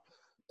draft.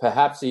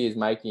 Perhaps he is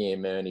making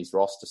him earn his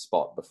roster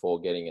spot before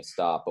getting a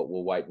start, but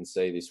we'll wait and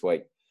see this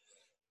week.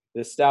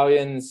 The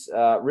Stallions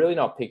really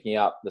not picking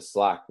up the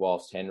slack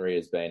whilst Henry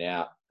has been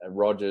out.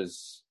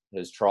 Rodgers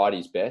has tried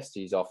his best.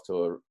 He's off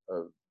to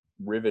a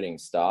riveting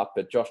start,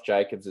 but Josh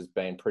Jacobs has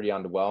been pretty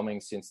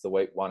underwhelming since the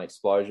week one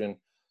explosion.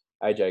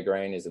 AJ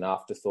Green is an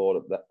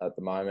afterthought at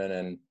the moment,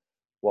 and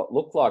what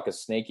looked like a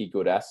sneaky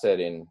good asset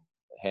in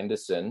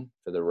Henderson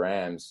for the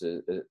Rams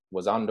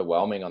was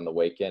underwhelming on the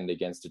weekend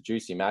against a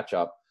juicy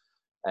matchup,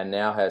 and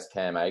now has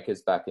Cam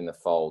Akers back in the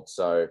fold.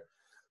 So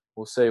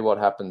we'll see what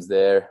happens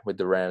there with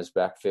the Rams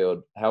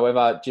backfield.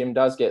 However, Jim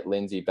does get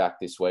Lindsay back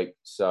this week,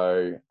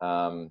 so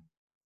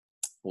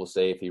we'll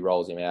see if he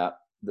rolls him out.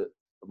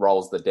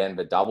 Rolls the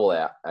Denver double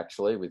out,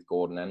 actually, with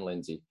Gordon and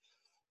Lindsay.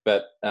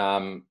 But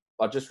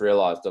I just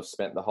realised I've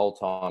spent the whole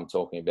time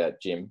talking about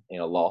Jim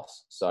in a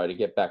loss. So to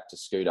get back to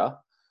Scooter,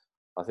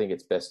 I think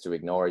it's best to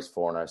ignore his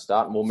 4-0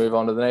 start, and we'll move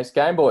on to the next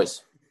game,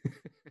 boys.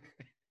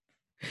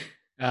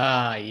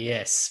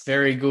 Yes.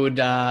 Very good.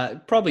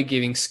 Probably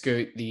giving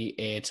Scoot the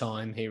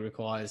airtime he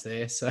requires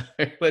there. So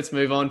let's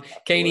move on.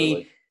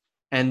 Keeney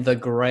and the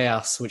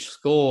Grouse, which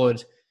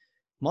scored,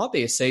 might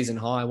be a season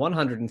high,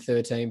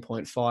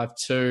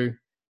 113.52.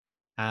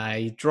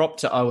 He dropped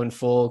to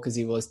 0-4 because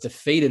he was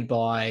defeated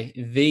by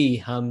the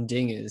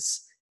Humdingers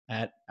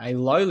at a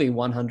lowly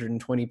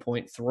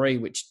 120.3,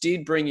 which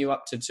did bring you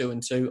up to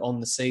 2-2 on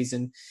the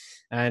season.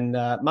 And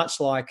much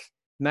like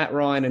Matt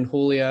Ryan and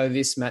Julio,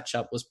 this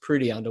matchup was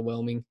pretty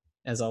underwhelming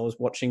as I was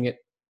watching it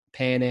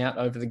pan out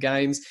over the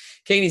games.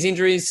 Keeney's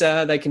injuries,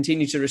 they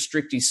continue to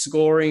restrict his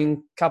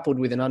scoring, coupled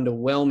with an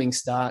underwhelming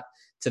start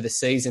to the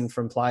season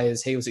from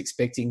players he was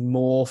expecting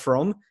more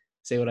from.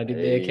 See what I did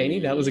there, Keeney?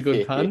 That was a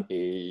good pun.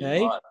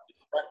 Hey?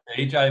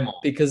 DJ Moore.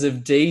 Because of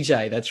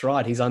DJ, that's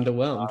right. He's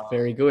underwhelmed.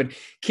 Very good.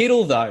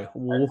 Kittle, though.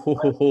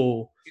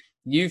 Whoa.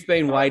 You've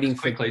been waiting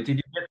for... Quickly,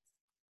 did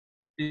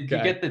you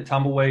get the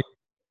tumbleweed?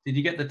 Did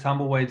you get the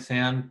tumbleweed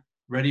sound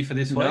ready for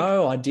this week?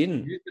 No, I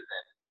didn't.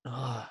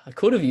 I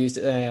could have used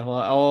it there.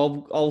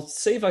 Well, I'll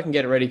see if I can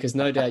get it ready, because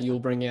no doubt you'll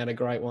bring out a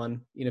great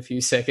one in a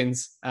few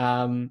seconds.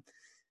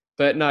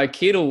 But no,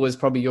 Kittle was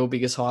probably your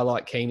biggest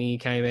highlight, Keeney. He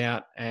came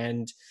out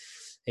and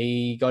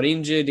he got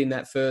injured in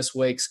that first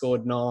week,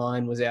 scored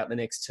 9, was out the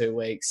next 2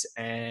 weeks,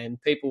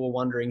 and people were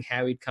wondering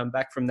how he'd come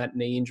back from that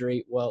knee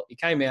injury. Well, he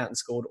came out and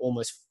scored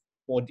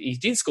he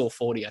did score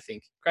 40, I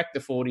think. Cracked the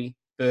 40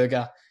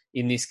 burger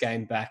in this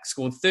game back.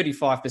 Scored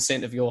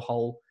 35% of your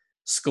whole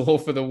score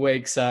for the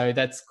week, so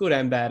that's good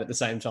and bad at the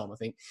same time, I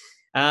think.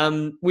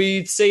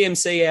 With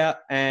CMC out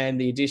and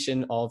the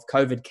addition of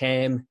COVID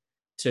Cam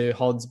to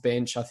Hod's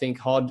bench, I think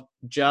Hod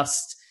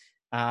just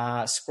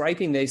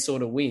scraping these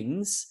sort of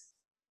wins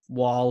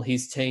while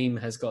his team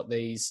has got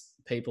these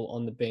people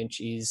on the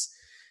bench is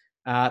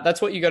that's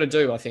what you got to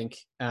do, I think,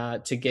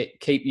 to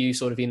keep you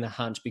sort of in the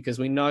hunt, because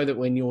we know that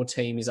when your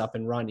team is up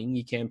and running,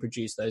 you can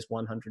produce those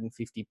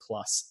 150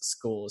 plus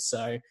scores.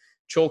 So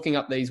chalking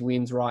up these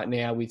wins right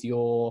now with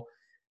your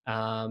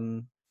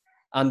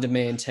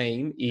undermanned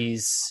team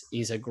is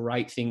a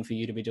great thing for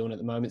you to be doing at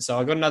the moment. So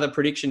I got another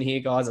prediction here,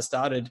 guys. I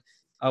started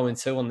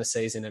 0-2 on the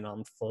season, and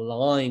I'm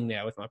flying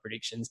now with my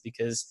predictions,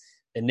 because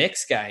the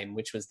next game,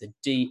 which was the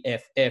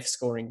DFF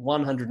scoring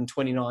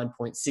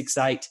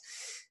 129.68,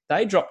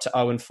 they dropped to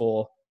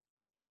 0-4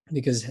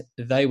 because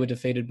they were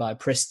defeated by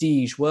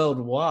Prestige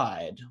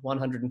Worldwide,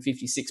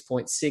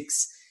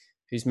 156.6,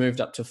 who's moved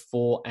up to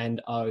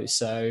 4-0.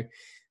 So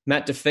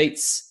Matt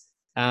defeats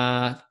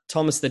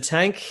Thomas the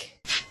Tank.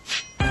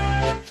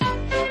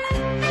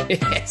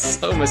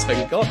 Yes, I almost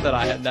forgot that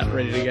I had that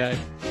ready to go.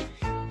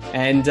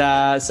 And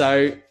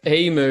so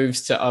he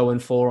moves to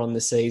 0-4 on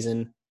the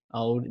season,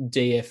 old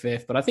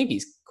DFF, but I think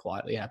he's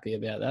quietly happy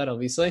about that,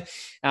 obviously.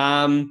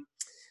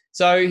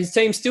 So his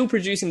team's still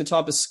producing the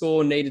type of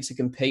score needed to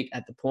compete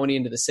at the pointy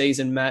end of the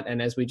season, Matt, and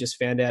as we just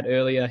found out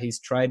earlier, he's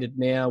traded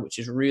now, which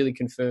is really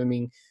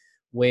confirming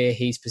where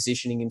he's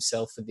positioning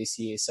himself for this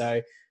year.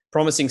 So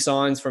promising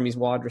signs from his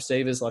wide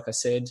receivers, like I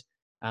said.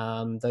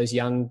 Those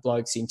young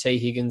blokes in T.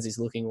 Higgins is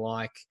looking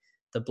like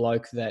the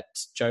bloke that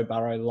Joe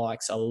Burrow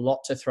likes a lot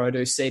to throw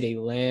to. CD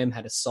Lamb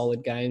had a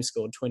solid game,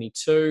 scored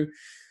 22.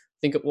 I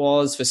think it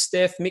was for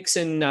Steph.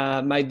 Mixon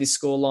made this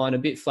scoreline a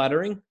bit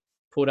flattering,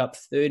 put up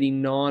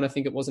 39, I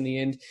think it was in the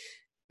end.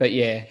 But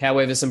yeah,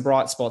 however, some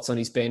bright spots on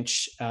his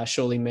bench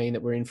surely mean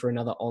that we're in for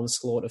another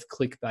onslaught of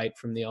clickbait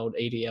from the old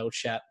EDL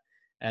chat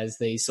as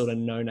these sort of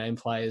no-name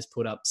players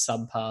put up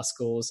subpar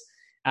scores.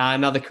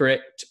 Another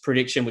correct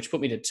prediction, which put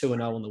me to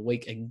 2-0 on the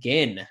week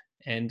again.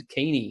 And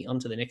Keeney, on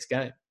to the next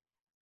game.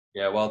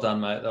 Yeah, well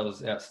done, mate. That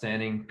was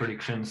outstanding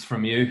predictions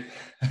from you.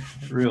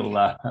 real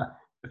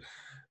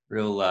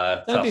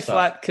Don't tough be stuff.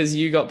 flat because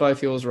you got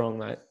both yours wrong,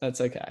 mate.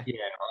 That's okay. Yeah,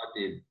 I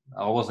did.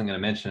 I wasn't going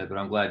to mention it, but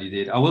I'm glad you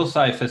did. I will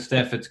say for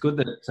Steph, it's good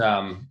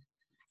that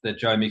that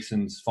Joe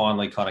Mixon's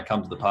finally kind of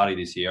come to the party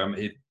this year.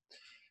 It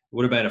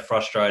would have been a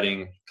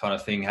frustrating kind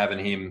of thing having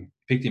him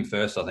picked him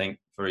first, I think,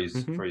 for his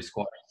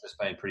squad. It's just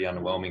been pretty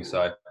underwhelming.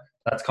 So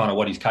that's kind of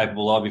what he's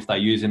capable of if they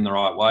use him the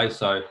right way.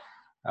 So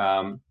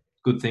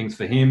good things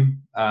for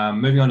him.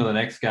 Moving on to the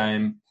next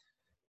game,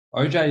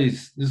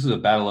 this is a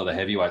battle of the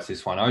heavyweights,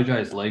 this one.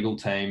 OJ's legal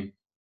team,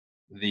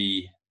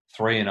 the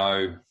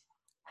 3-0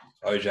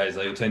 OJ's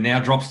legal team, now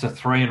drops to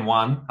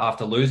 3-1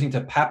 after losing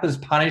to Papa's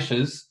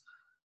Punishers,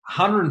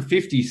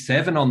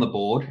 157 on the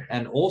board,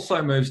 and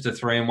also moves to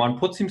 3-1,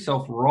 puts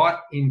himself right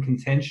in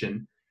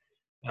contention.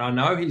 And I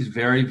know he's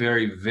very,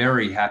 very,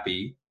 very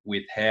happy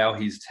with how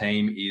his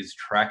team is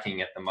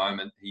tracking at the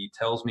moment. He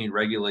tells me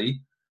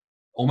regularly,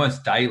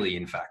 almost daily,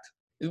 in fact.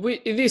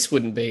 This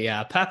wouldn't be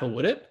Papa,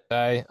 would it?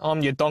 Hey,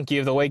 I'm your donkey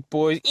of the week,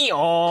 boys.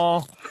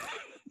 Eeyaw.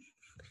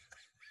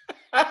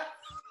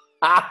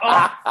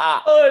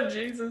 Oh,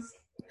 Jesus.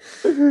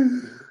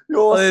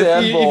 Your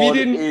soundboard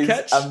is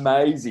catch,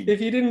 amazing. If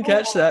you didn't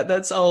catch that,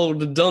 that's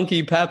old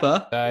Donkey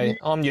Papa. Hey,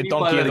 I'm your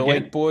donkey of the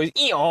week, boys.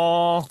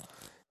 Eeyaw.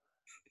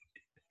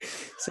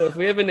 So if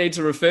we ever need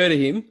to refer to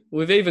him,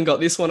 we've even got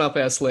this one up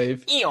our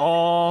sleeve.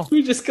 Eeyaw.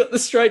 We just got the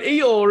straight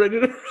Eeyore ready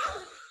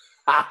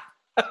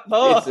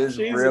This is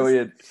Jesus.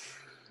 brilliant.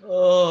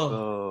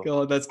 Oh,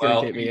 God, that's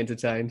going to keep me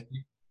entertained.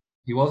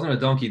 He wasn't a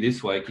donkey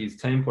this week. His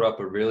team put up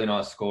a really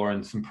nice score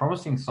and some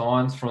promising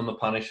signs from the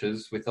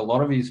Punishers, with a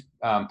lot of his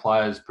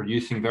players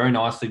producing very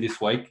nicely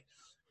this week.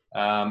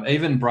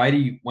 Even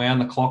Brady wound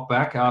the clock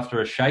back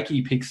after a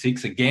shaky pick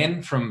six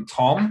again from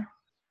Tom.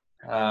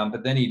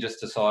 But then he just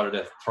decided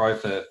to throw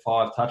for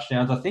 5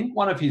 touchdowns. I think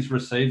one of his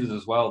receivers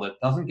as well that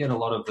doesn't get a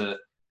lot of the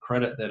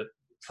credit that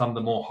some of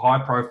the more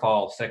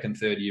high-profile second,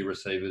 third-year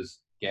receivers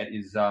get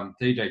is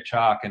DJ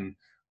Chark. And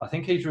I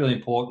think he's really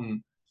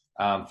important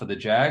for the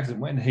Jags. And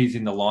when he's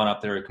in the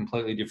lineup, they're a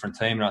completely different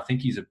team. And I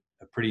think he's a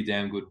pretty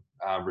damn good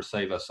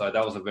receiver. So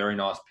that was a very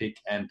nice pick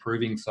and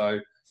proving so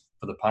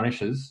for the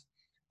Punishers.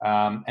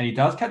 And he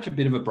does catch a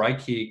bit of a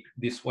break here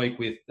this week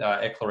with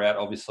Eckler out,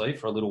 obviously,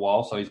 for a little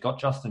while. So he's got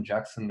Justin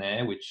Jackson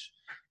there, which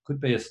could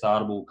be a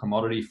startable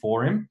commodity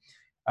for him.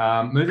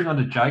 Moving on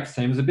to Jake's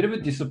team, it was a bit of a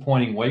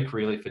disappointing week,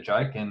 really, for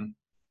Jake. And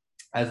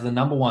as the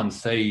number 1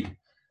 seed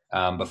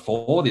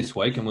before this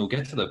week, and we'll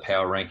get to the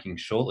power ranking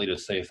shortly to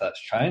see if that's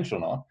changed or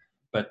not,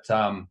 but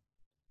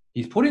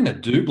he's put in a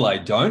Double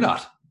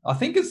donut. I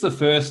think it's the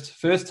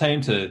first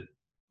team to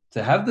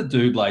have the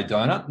Double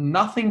donut.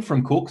 Nothing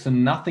from Cooks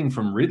and nothing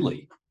from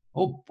Ridley.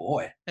 Oh,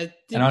 boy. Did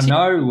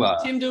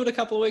Tim do it a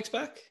couple of weeks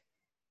back?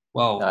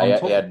 Well, no,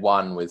 he had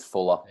one with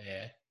Fuller.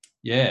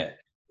 Yeah.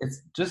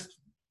 It's just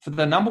for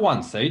the number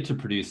 1 seed to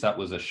produce that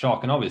was a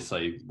shock. And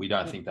obviously, we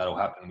don't think that'll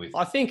happen with...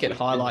 I think it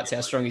highlights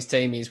how strong his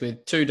team is.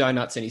 With 2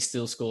 donuts and he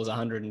still scores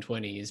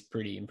 120 is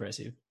pretty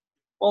impressive.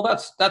 Well,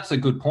 that's a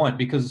good point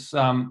because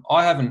I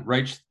haven't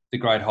reached the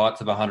great heights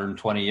of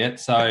 120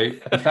 yet. So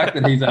the fact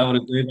that he's able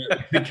to do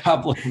that with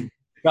a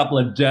couple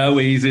of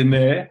Joeys in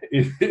there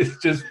is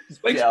just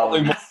speaks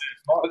probably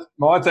more to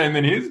my team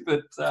than his,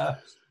 but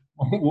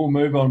we'll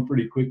move on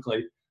pretty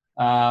quickly.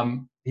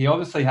 He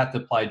obviously had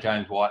to play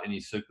James White in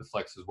his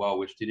Superflex as well,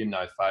 which did him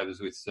no favours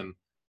with some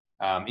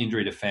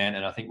injury to Fant,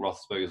 and I think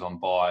Roethlisberger's on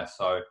bye.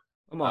 So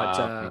I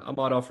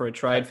might offer a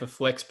trade for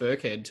Flex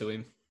Burkhead to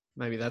him.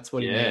 Maybe that's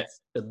what he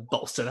needs to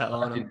bolster that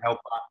line. Didn't help.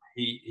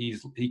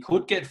 He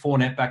could get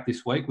Fournette back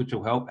this week, which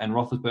will help, and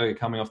Roethlisberger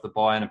coming off the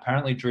bye, and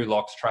apparently Drew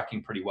Lock's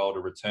tracking pretty well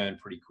to return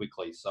pretty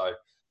quickly. So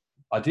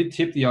I did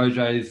tip the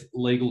OJ's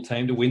legal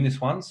team to win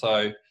this one.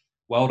 So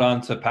well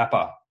done to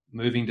Papa,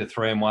 moving to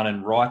 3-1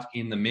 and right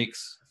in the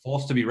mix,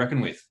 forced to be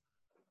reckoned with.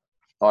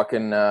 I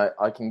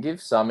can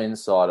give some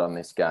insight on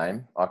this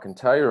game. I can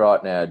tell you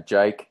right now,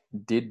 Jake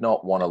did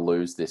not want to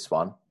lose this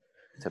one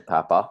to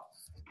Papa,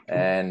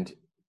 and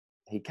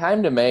he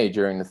came to me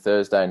during the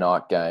Thursday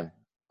night game.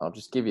 I'll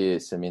just give you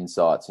some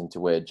insights into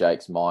where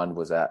Jake's mind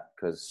was at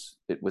because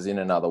it was in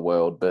another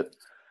world. But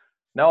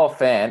Noah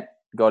Fant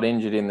got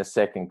injured in the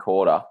second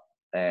quarter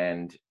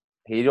and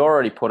he'd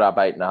already put up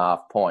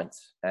 8.5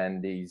 points.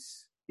 And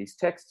he's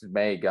texted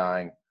me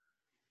going,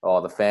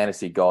 oh, the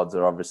fantasy gods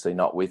are obviously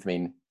not with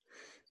me.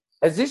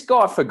 Has this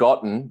guy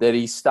forgotten that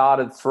he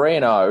started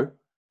 3-0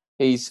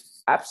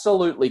 He's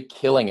absolutely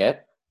killing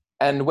it.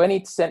 And when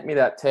he sent me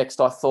that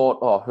text, I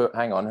thought,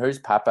 hang on, who's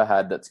Papa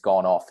had that's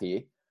gone off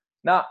here?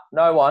 Nah,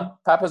 no one.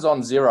 Papa's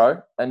on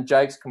 0, and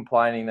Jake's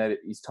complaining that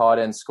his tight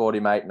end scored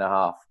him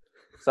 8.5.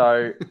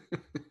 So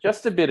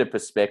just a bit of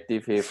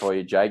perspective here for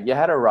you, Jake. You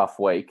had a rough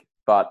week,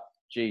 but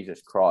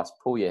Jesus Christ,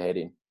 pull your head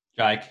in.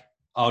 Jake,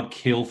 I'd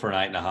kill for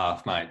an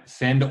 8.5, mate.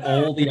 Send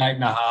all the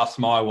 8.5s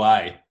my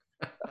way.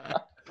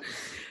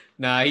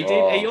 No, he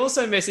did. He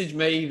also messaged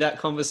me that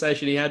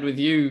conversation he had with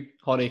you,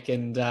 Hoddick,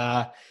 and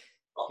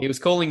he was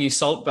calling you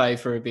Salt Bay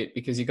for a bit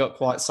because he got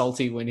quite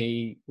salty when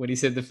he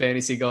said the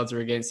fantasy gods were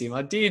against him.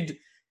 I did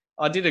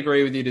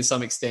agree with you to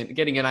some extent.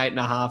 Getting an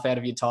 8.5 out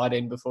of your tight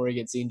end before he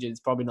gets injured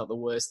is probably not the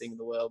worst thing in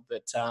the world.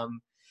 But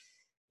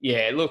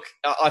yeah, look,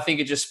 I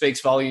think it just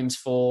speaks volumes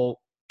for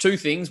two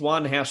things.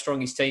 One, how strong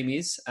his team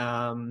is.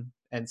 And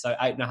so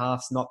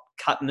 8.5's not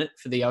cutting it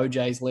for the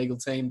OJ's legal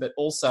team, but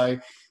also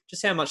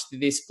just how much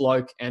this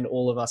bloke and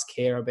all of us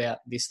care about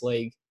this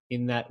league,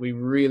 in that we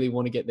really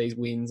want to get these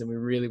wins and we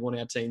really want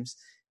our teams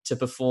to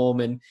perform.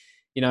 And,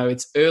 you know,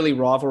 it's early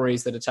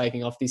rivalries that are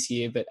taking off this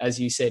year, but as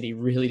you said, he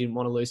really didn't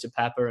want to lose to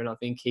Papa, and I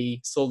think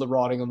he saw the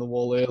writing on the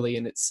wall early,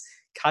 and it's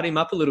cut him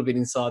up a little bit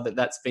inside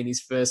that's been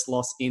his first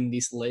loss in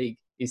this league,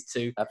 is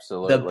to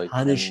absolutely the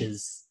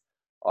Punishers.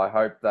 And I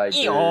hope they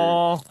do.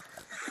 Eeyore.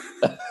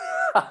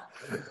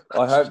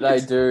 I hope they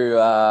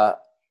do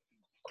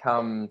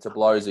come to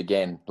blows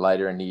again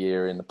later in the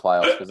year in the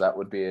playoffs, because that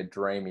would be a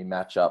dreamy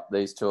matchup.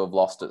 These two have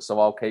lost it, so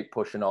I'll keep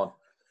pushing on.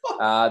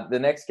 The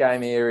next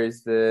game here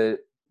is the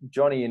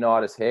Johnny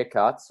Unitas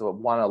Haircuts, or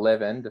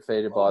 111,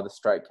 defeated by the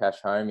Straight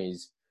Cash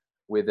Homies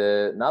with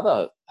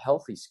another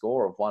healthy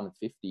score of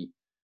 150.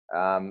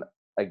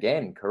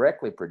 Again,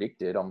 correctly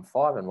predicted. I'm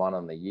 5-1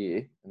 on the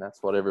year, and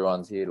that's what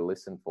everyone's here to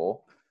listen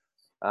for.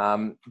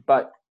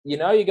 But you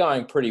know you're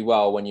going pretty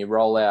well when you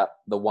roll out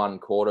the one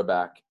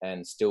quarterback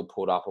and still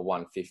put up a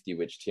 150,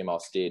 which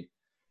Timos did.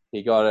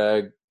 He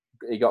got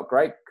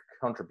great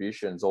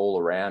contributions all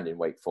around in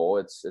week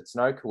 4. It's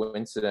no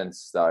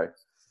coincidence, though,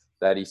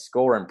 that his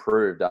score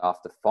improved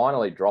after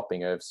finally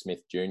dropping Irv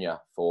Smith Jr.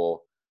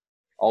 for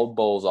Old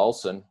Balls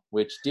Olsen,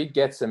 which did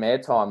get some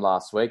airtime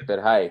last week.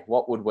 But hey,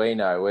 what would we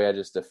know? We're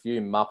just a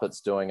few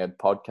Muppets doing a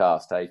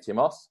podcast, hey,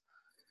 Timos?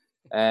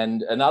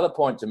 And another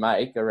point to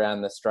make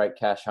around the Straight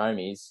Cash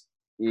Homies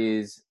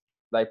is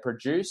they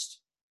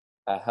produced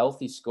a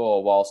healthy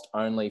score whilst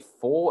only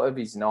 4 of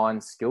his 9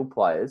 skill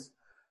players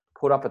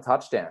put up a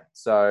touchdown.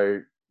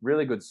 So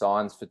really good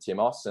signs for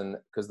Timos, and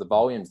because the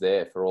volume's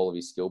there for all of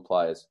his skill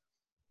players,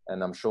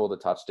 and I'm sure the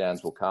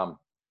touchdowns will come.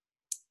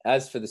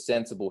 As for the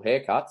sensible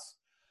haircuts,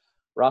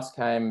 Russ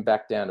came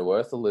back down to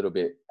earth a little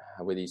bit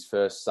with his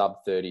first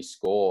sub-30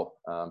 score,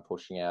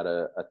 pushing out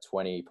a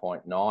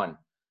 20.9.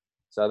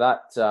 So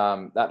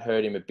that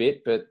hurt him a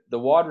bit, but the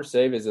wide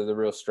receivers are the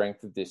real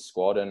strength of this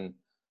squad, and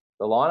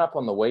the lineup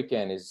on the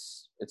weekend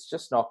it's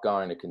just not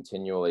going to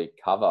continually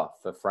cover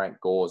for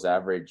Frank Gore's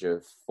average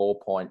of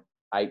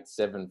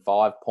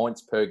 4.875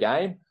 points per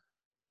game.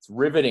 It's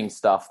riveting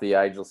stuff, the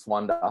ageless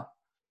wonder.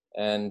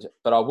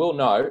 But I will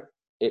note,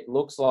 it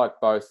looks like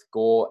both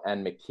Gore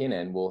and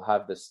McKinnon will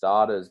have the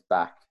starters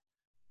back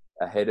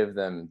ahead of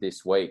them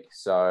this week.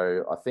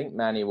 So I think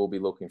Manny will be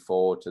looking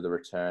forward to the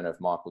return of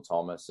Michael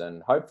Thomas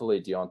and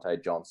hopefully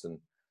Deontay Johnson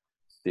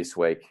this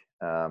week.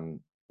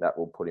 That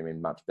will put him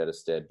in much better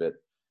stead. But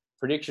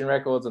prediction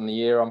records on the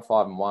year, I'm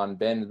 5-1.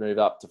 Ben's moved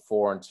up to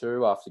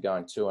 4-2 after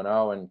going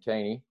 2-0. And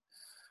Keeney,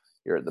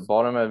 you're at the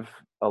bottom of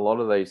a lot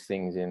of these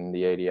things in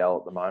the EDL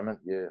at the moment.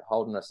 You're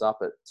holding us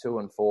up at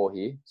 2-4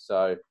 here.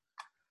 So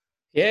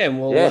yeah,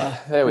 and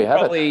there we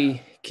have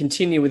probably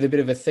continue with a bit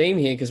of a theme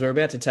here because we're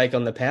about to take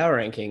on the power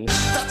rankings.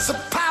 That's the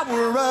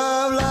power of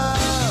love.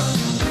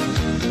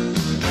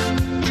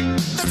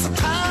 That's the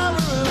power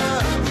of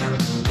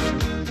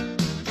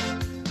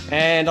love.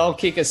 And I'll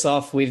kick us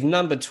off with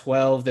number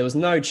 12. There was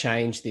no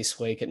change this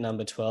week at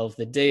number 12.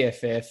 The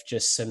DFF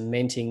just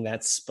cementing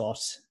that spot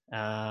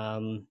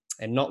and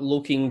not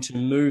looking to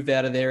move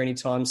out of there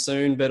anytime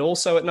soon. But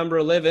also at number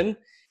 11,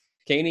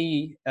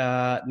 Keeney,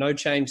 no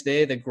change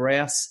there. The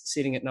Grouse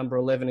sitting at number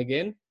 11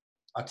 again.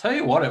 I tell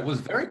you what, it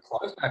was very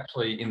close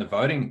actually in the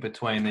voting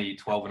between the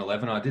 12 and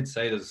 11. I did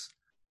say there's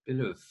a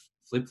bit of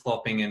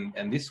flip-flopping,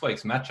 and this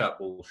week's matchup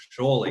will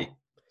surely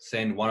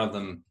send one of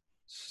them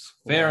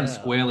fair and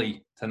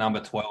squarely to number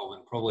 12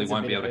 and probably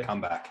won't be able to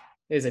come back.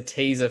 There's a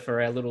teaser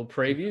for our little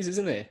previews,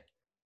 isn't there?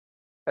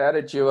 How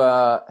did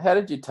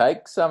you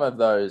take some of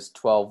those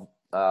 12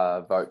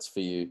 votes for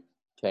you,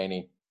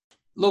 Keeney?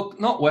 Look,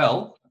 not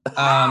well.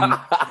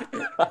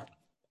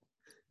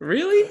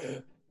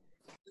 Really?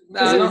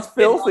 No, it's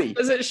filthy.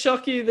 Does it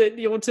shock you that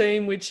your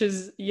team, which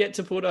has yet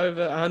to put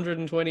over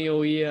 120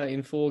 all year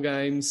in 4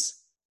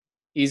 games,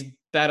 is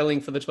battling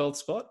for the 12th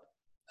spot?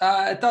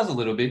 It does a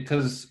little bit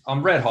because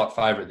I'm red hot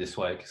favourite this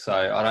week, so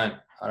I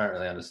don't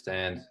really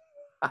understand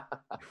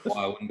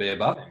why I wouldn't be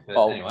above him. But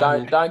well,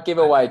 anyway, don't give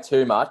away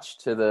too much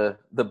to the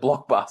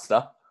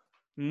blockbuster.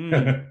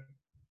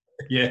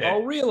 Yeah,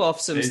 I'll reel off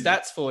some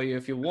stats for you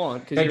if you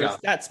want, because you're a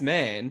stats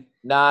man.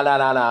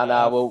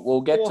 No.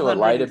 We'll get to it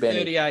later,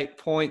 Benny. 438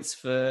 points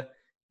for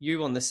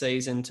you on the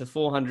season to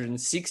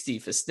 460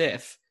 for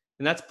Steph.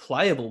 And that's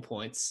playable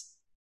points.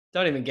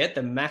 Don't even get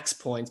the max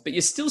points, but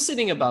you're still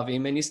sitting above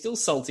him and you're still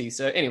salty.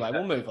 So anyway,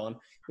 we'll move on.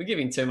 We're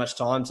giving too much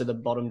time to the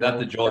bottom. Is that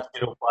the George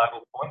Kittle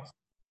playable points?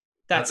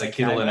 That's the okay,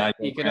 Kittle and mate.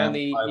 Abel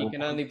You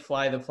can only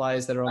play the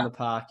players that are on the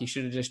park. You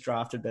should have just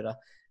drafted better.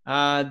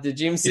 The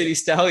Gym City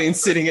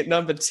Stallions sitting at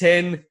number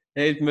 10.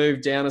 They've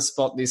moved down a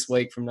spot this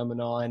week from number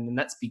 9, and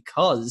that's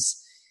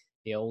because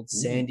the old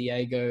San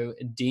Diego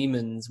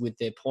Demons, with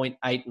their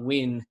 0.8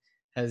 win,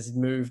 has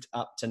moved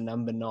up to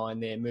number 9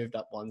 there, moved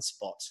up one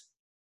spot.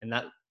 And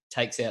that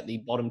takes out the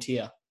bottom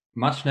tier.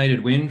 Much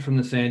needed win from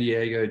the San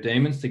Diego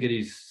Demons to get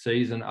his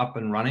season up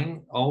and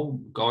running. I'll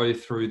go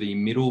through the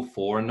middle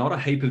 4, and not a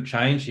heap of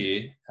change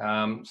here.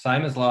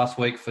 Same as last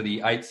week for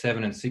the 8,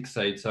 7 and 6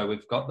 seed. So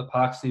we've got the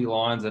Park City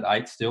Lions at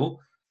 8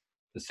 still.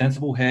 The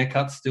Sensible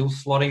Haircuts still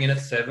slotting in at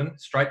 7.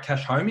 Straight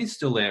Cash Homie's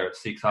still there at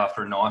 6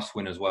 after a nice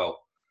win as well.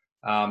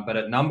 But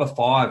at number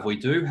 5, we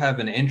do have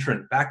an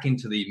entrant back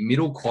into the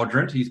middle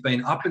quadrant. He's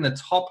been up in the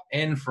top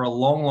end for a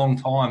long, long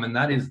time, and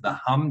that is the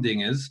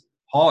Humdingers.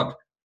 Hod,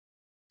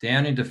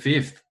 down into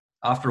 5th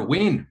after a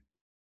win.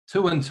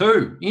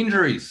 2-2.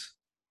 Injuries.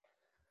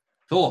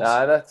 Thoughts?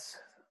 No, that's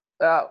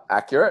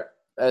accurate.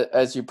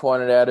 As you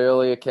pointed out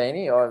earlier,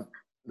 Keeney,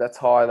 that's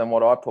higher than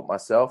what I put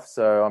myself,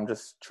 so I'm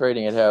just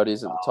treating it how it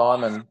is at the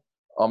time, and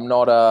I'm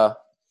not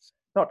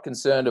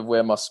concerned of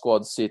where my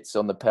squad sits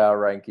on the power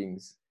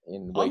rankings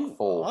in week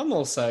 4. I'm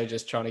also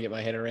just trying to get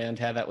my head around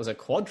how that was a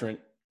quadrant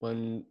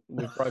when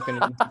we've broken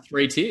it into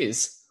 3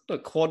 tiers.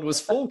 Look, quad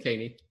was 4,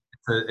 Keeney.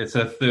 It's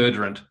a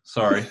thirdrant.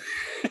 Sorry.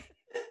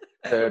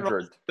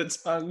 Thirdrant. The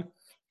tongue.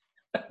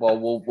 Well,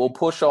 we'll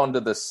push on to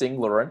the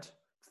singlerant,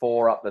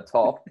 4 up the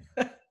top,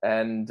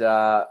 and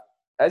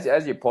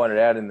as you pointed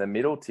out in the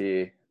middle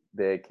tier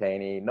there,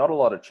 Keeney, not a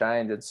lot of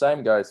change, and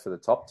same goes for the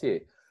top tier.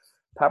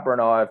 Papa and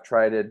I have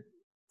traded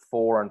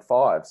 4 and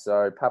 5,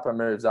 so Papa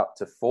moves up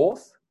to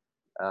 4th,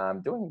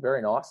 doing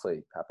very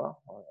nicely. Papa,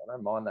 I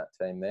don't mind that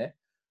team there.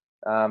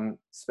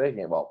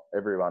 Speaking of,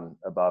 everyone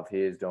above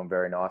here is doing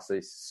very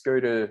nicely.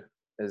 Scooter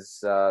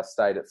has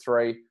stayed at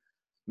 3,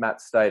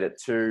 Matt stayed at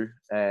 2,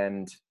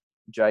 and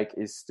Jake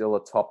is still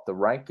atop the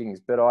rankings.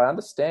 But I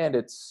understand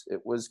it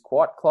was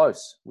quite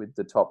close with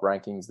the top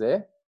rankings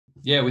there.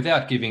 Yeah,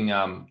 without giving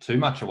too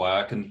much away,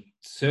 I can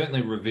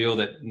certainly reveal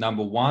that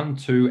number 1,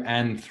 2,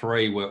 and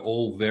 3 were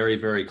all very,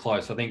 very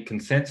close. I think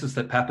consensus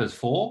that Papa's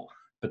 4,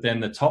 but then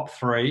the top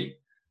 3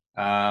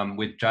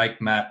 with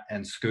Jake, Matt,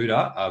 and Scooter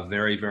are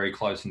very, very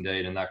close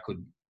indeed, and that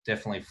could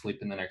definitely flip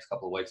in the next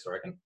couple of weeks, I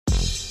reckon.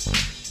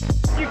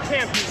 You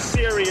can't be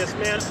serious,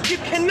 man. You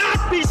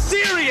cannot be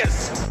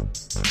serious!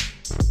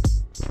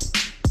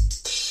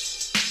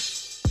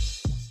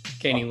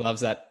 Kenny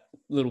loves that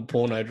little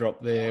porno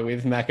drop there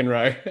with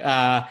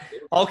McEnroe.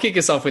 I'll kick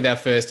us off with our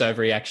first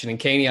overreaction. And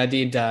Keeney, I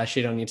did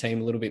shit on your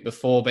team a little bit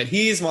before, but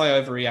here's my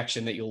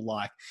overreaction that you'll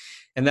like.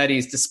 And that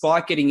is,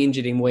 despite getting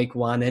injured in week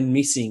 1 and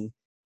missing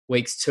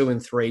weeks 2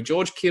 and 3,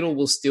 George Kittle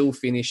will still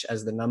finish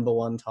as the number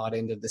 1 tight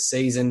end of the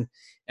season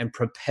and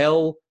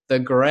propel the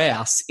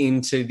Grouse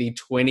into the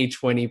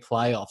 2020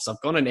 playoffs.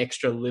 I've got an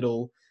extra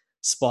little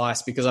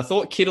spice because I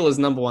thought Kittle as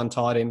number 1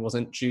 tight end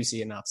wasn't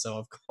juicy enough, so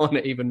I've gone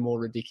even more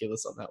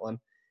ridiculous on that one.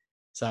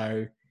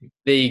 So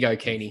there you go,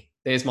 Keeney.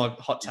 There's my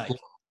hot take.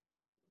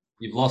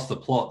 You've lost the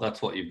plot.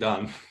 That's what you've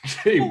done.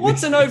 Well,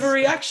 what's an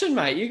overreaction,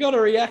 mate? You got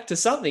to react to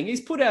something. He's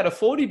put out a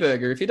 40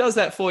 burger. If he does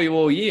that for you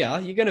all year,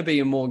 you're going to be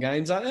in more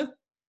games, aren't you?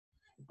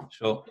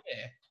 Sure.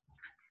 Yeah.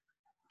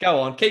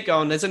 Go on. Keep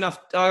going. There's enough.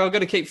 I've got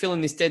to keep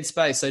filling this dead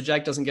space so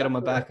Jake doesn't get on my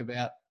back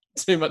about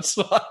too much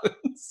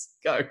silence.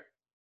 Go.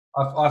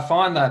 I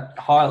find that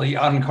highly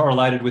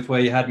uncorrelated with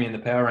where you had me in the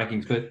power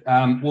rankings, but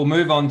we'll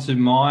move on to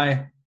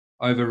my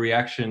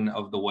overreaction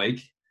of the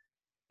week,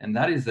 and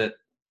that is that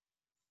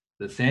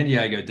the San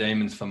Diego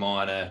Demons for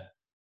mine are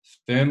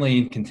firmly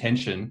in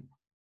contention,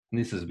 and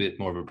this is a bit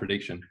more of a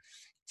prediction,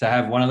 to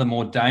have one of the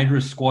more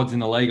dangerous squads in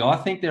the league. I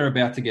think they're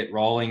about to get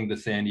rolling, the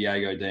San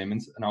Diego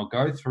Demons, and I'll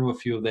go through a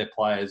few of their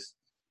players.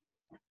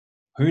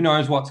 Who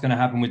knows what's going to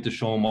happen with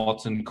Deshaun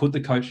Watson? Could the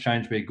coach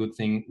change be a good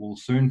thing? We'll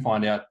soon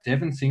find out.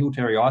 Devin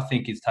Singletary, I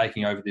think, is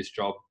taking over this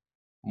job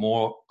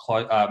more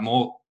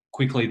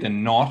quickly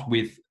than not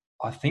with,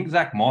 I think,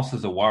 Zach Moss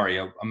is a worry.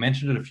 I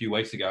mentioned it a few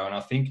weeks ago, and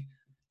I think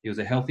he was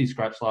a healthy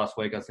scratch last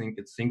week. I think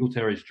it's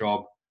Singletary's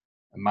job,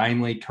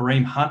 mainly.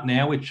 Kareem Hunt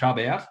now with Chubb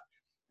out.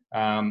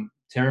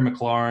 Terry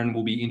McLaurin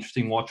will be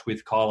interesting watch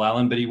with Kyle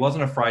Allen, but he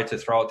wasn't afraid to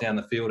throw it down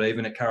the field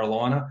even at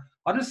Carolina.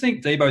 I just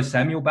think Deebo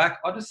Samuel back.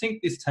 I just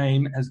think this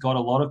team has got a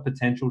lot of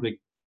potential to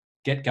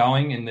get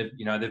going, and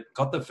they've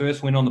got the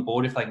first win on the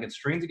board. If they can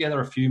string together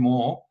a few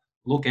more,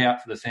 look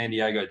out for the San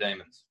Diego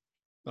Demons.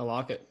 I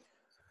like it.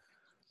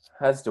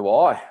 As do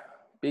I.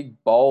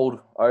 Big,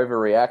 bold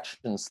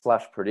overreaction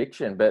 /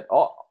 prediction, but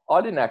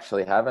I didn't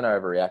actually have an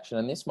overreaction,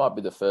 and this might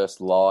be the first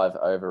live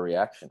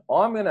overreaction.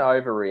 I'm going to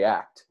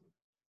overreact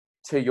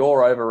to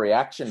your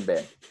overreaction,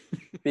 Ben,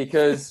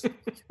 because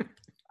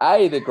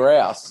A, the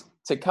Grouse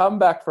to come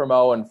back from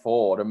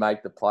 0-4 to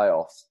make the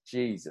playoffs,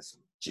 Jesus.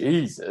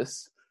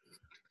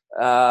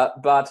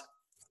 But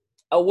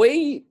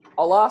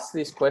I'll ask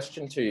this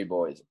question to you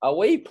boys. Are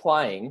we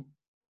playing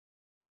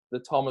the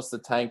Thomas the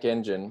Tank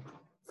Engine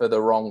for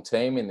the wrong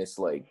team in this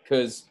league?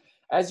 Because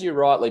as you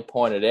rightly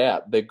pointed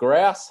out, the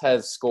Grouse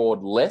has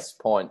scored less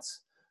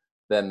points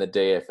than the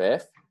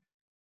DFF,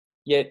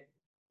 yet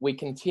we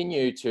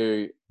continue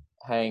to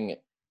hang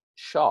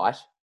shite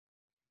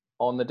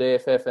on the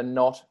DFF and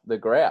not the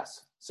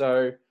Grouse.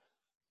 So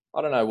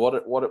I don't know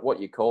what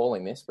you're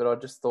calling this, but I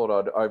just thought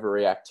I'd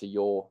overreact to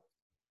your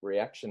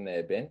reaction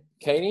there, Ben.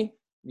 Keeney,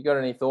 you got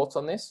any thoughts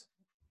on this?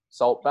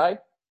 Salt Bay?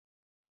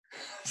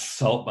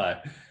 Salt Bay.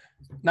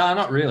 No,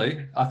 not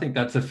really. I think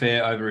that's a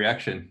fair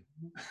overreaction,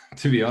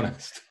 to be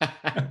honest.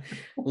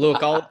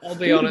 Look, I'll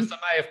be honest. I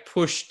may have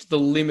pushed the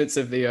limits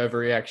of the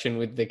overreaction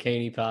with the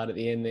Keeney part at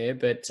the end there,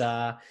 but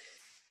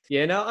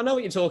yeah, no, I know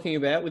what you're talking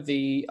about with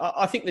the.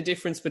 I think the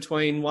difference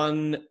between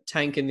one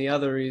tank and the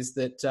other is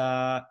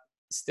that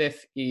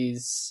Steph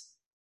he's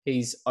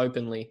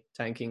openly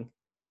tanking.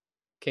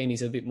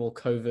 Keeney's a bit more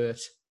covert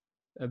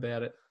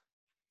about it.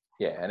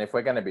 Yeah, and if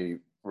we're going to be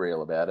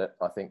real about it,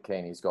 I think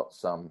Keeney's got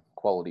some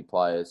quality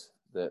players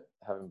that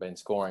haven't been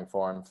scoring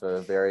for him for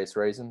various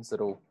reasons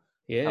that'll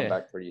come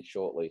back pretty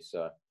shortly.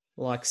 So,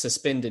 like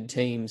suspended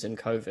teams and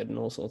COVID and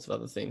all sorts of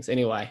other things.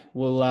 Anyway,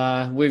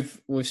 we've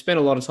spent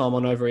a lot of time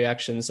on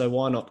overreactions, so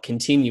why not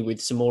continue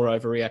with some more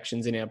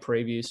overreactions in our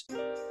previews?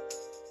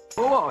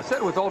 Oh, I said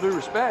it with all due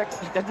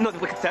respect. Look,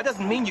 that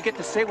doesn't mean you get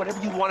to say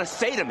whatever you want to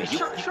say to me.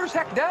 Sure as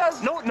heck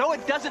does. No,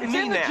 it doesn't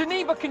mean that. It's in the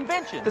Geneva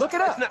Convention. Look it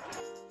up.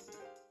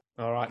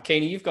 All right,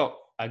 Keeney, you've got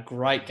a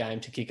great game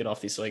to kick it off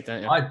this week,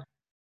 don't you?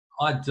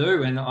 I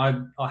do, and I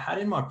had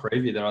in my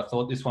preview that I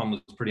thought this one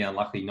was pretty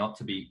unlucky not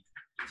to be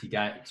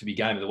game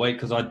of the week,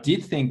 because I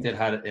did think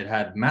that it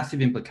had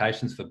massive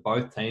implications for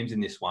both teams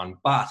in this one.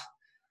 But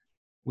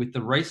with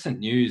the recent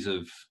news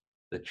of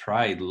the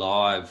trade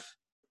live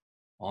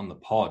on the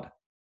pod,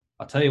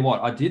 I'll tell you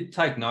what, I did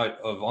take note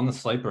of on the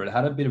sleeper. It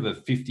had a bit of a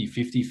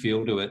 50-50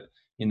 feel to it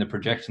in the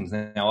projections.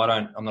 Now,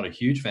 I'm not a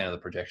huge fan of the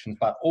projections,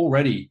 but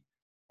already,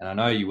 and I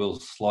know you will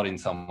slot in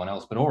someone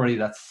else, but already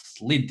that's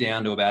slid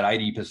down to about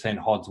 80%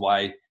 Hod's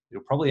way.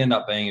 It'll probably end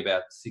up being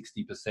about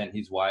 60%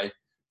 his way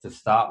to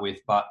start with.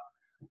 But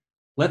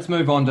let's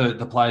move on to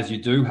the players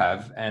you do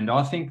have. And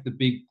I think the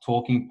big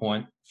talking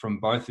point from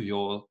both of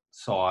your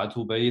sides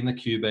will be in the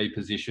QB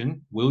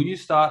position. Will you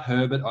start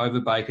Herbert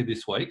over Baker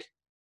this week?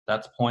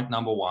 That's point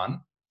number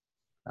one.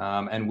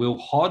 And will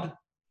Hod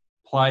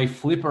play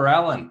Flipper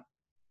Allen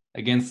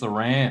against the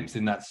Rams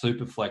in that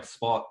super flex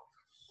spot?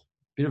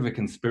 Bit of a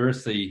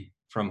conspiracy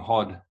from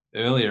Hod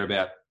earlier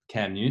about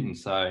Cam Newton.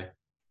 So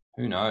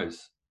who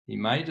knows? He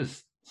may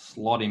just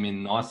slot him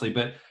in nicely.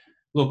 But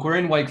look, we're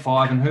in week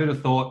 5, and who'd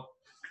have thought?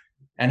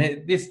 And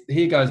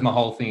here goes my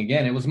whole thing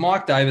again. It was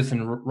Mike Davis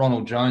and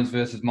Ronald Jones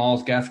versus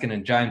Myles Gaskin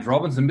and James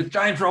Robinson, but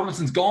James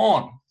Robinson's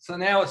gone. So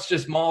now it's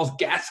just Myles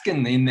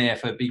Gaskin in there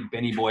for Big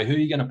Benny Boy. Who are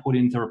you going to put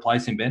in to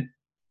replace him, Ben?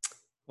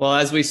 Well,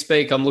 as we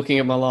speak, I'm looking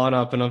at my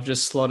lineup and I've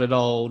just slotted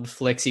old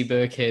Flexi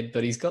Burkhead,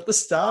 but he's got the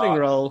starting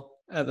role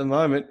at the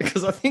moment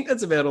because I think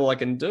that's about all I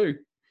can do.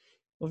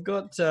 I've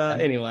got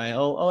anyway.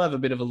 I'll have a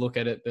bit of a look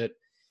at it, but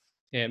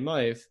yeah,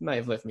 may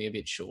have left me a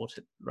bit short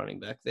at running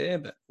back there,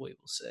 but we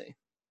will see.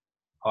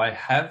 I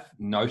have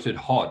noted,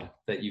 Hod,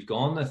 that you've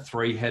gone the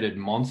three-headed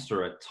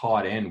monster at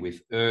tight end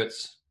with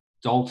Ertz,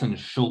 Dalton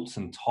Schultz,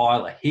 and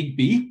Tyler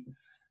Higbee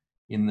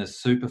in the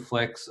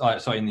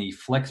in the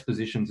flex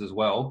positions as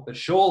well. But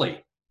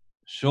surely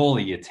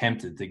you're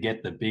tempted to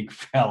get the big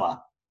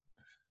fella,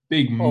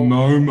 Big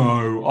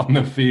Momo on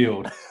the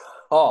field.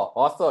 Oh,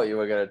 I thought you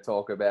were going to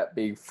talk about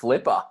Big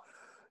Flipper.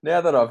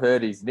 Now that I've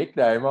heard his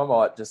nickname, I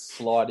might just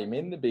slide him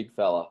in, the big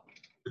fella.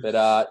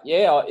 But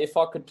yeah, if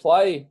I could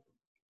play...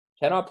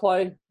 Can I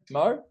play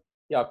Mo?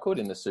 Yeah, I could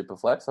in the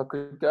Superflex. I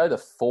could go the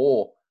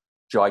 4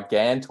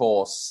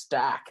 Gigantor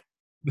stack.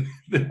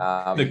 The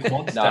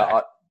quad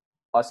stack.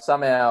 I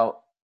somehow...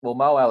 Well,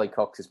 Mo Alley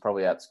Cox is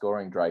probably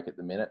outscoring Drake at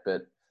the minute,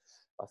 but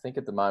I think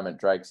at the moment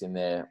Drake's in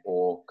there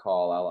or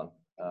Kyle Allen.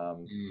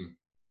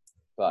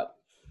 But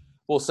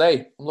we'll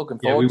see. I'm looking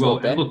forward to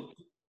it, Ben. Look,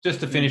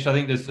 just to finish, I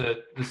think there's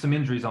some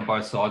injuries on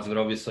both sides of it.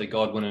 Obviously,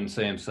 Godwin and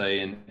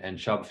CMC and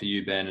Chubb for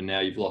you, Ben, and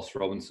now you've lost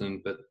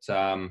Robinson. But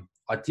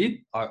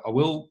I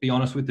will be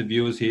honest with the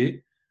viewers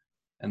here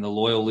and the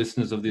loyal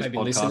listeners of this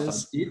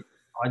podcast.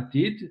 I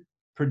did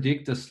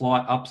predict a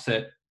slight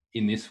upset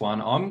in this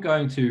one. I'm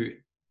going to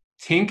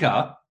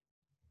tinker,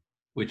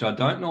 which I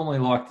don't normally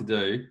like to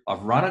do.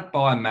 I've run it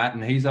by Matt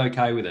and he's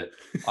okay with it.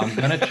 I'm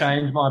going to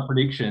change my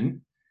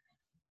prediction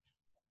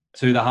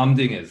to the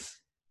Humdingers.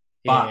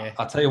 But Yeah.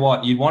 I'll tell you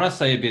what, you'd want to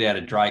see a bit out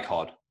of Drake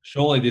Hod.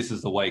 Surely this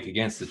is the week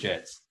against the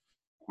Jets.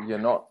 You're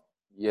not...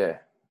 Yeah.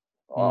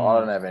 I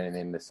don't have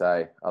anything to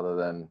say other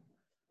than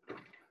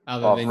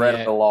I've read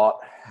it a lot,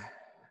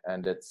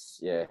 and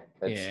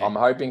I'm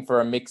hoping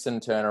for a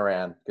Mixon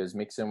turnaround because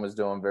Mixon was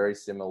doing very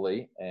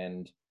similarly,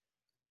 and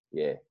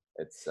yeah,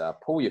 it's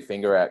pull your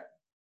finger out,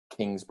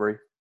 Kingsbury.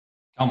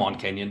 Come on,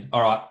 Kenyon.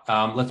 All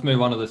right, let's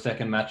move on to the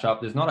second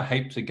matchup. There's not a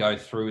heap to go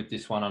through with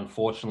this one,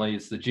 unfortunately.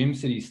 It's the Gym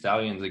City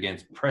Stallions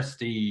against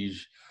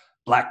Prestige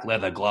Black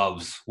Leather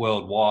Gloves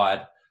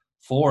Worldwide.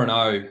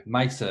 4-0,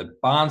 makes a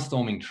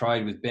barnstorming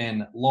trade with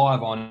Ben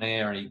live on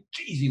air, and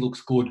he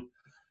looks good.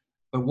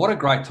 But what a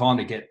great time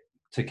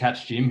to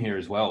catch Jim here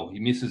as well. He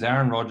misses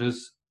Aaron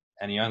Rodgers,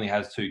 and he only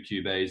has 2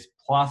 QBs.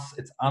 Plus,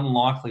 it's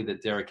unlikely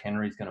that Derrick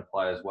Henry is going to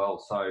play as well.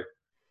 So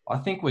I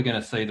think we're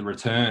going to see the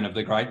return of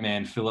the great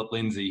man, Philip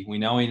Lindsay. We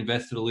know he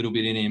invested a little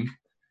bit in him.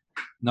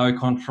 No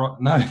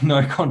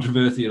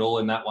controversy at all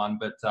in that one.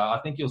 But I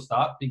think he'll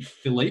start Big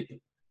Philippe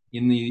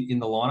in the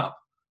lineup.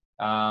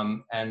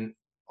 And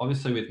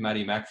obviously with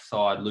Matty Mack's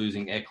side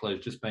losing Eckler,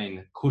 has just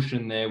been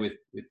cushioned there with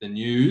the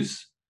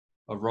news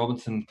of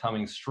Robinson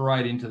coming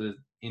straight into the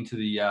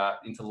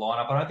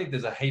lineup. I don't think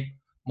there's a heap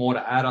more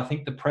to add. I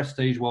think the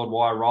Prestige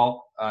Worldwide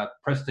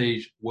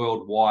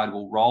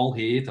will roll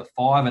here to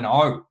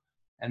 5-0,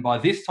 and by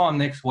this time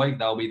next week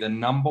they'll be the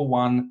number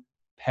 1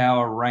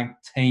 power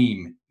ranked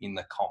team in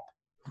the comp.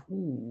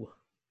 Ooh.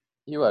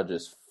 You are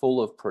just full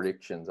of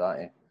predictions,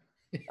 aren't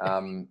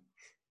you?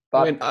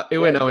 But it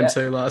went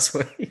 0-2 last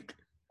week.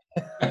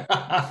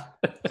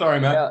 Sorry,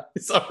 Matt.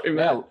 Sorry,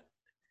 Matt. Now,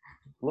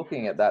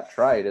 looking at that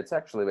trade, it's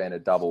actually been a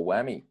double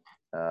whammy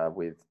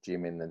with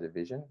Jim in the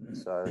division.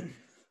 So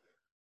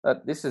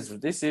this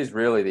is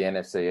really the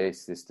NFC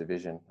East, this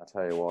division, I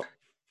tell you what.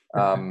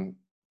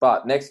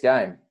 But next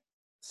game,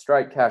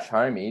 Straight Cash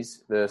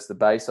Homies versus the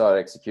Bayside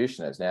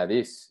Executioners. Now,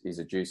 this is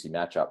a juicy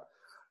matchup.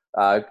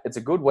 It's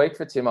a good week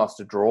for Timos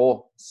to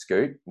draw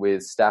Scoot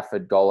with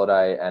Stafford,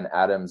 Golladay and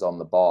Adams on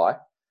the bye.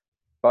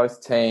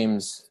 Both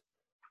teams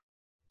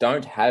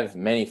don't have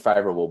many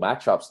favourable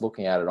matchups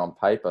looking at it on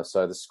paper,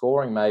 so the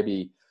scoring may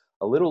be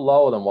a little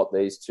lower than what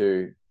these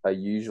two are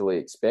usually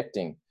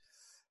expecting.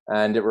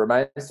 And it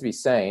remains to be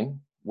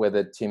seen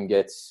whether Tim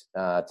gets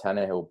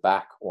Tannehill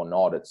back or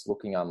not. It's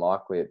looking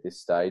unlikely at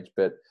this stage.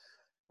 But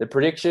the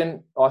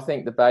prediction, I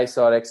think the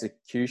Bayside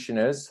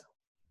Executioners,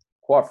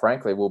 quite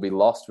frankly, will be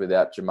lost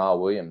without Jamal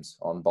Williams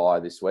on bye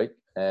this week.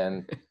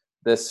 And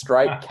the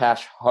Straight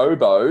Cash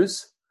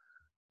Hobos,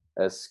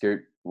 as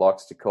Scoot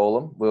likes to call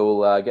them,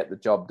 will get the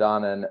job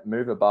done and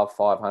move above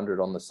 500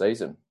 on the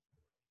season.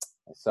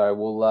 So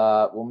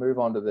we'll move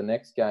on to the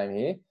next game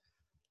here.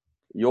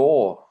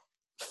 Your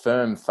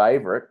firm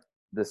favourite,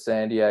 the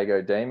San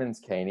Diego Demons,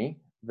 Keeney,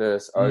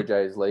 versus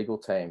OJ's legal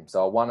team.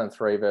 So a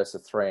 1-3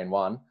 versus a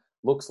 3-1.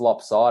 Looks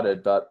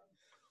lopsided, but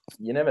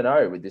you never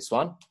know with this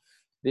one.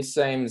 This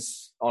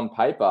seems on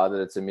paper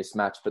that it's a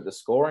mismatch, but the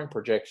scoring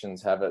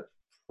projections have it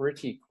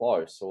pretty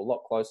close, or a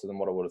lot closer than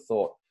what I would have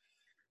thought.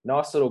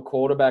 Nice little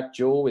quarterback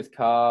duel with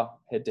Carr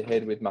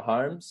head-to-head with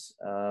Mahomes,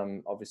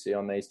 obviously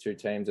on these two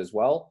teams as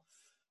well.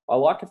 I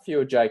like a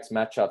few of Jake's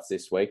matchups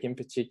this week, in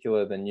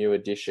particular the new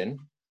addition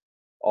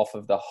off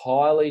of the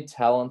highly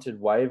talented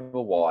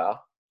waiver wire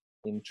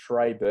in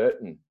Trey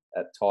Burton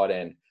at tight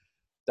end.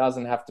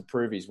 Doesn't have to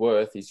prove his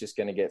worth. He's just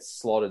going to get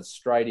slotted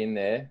straight in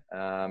there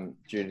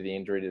due to the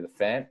injury to the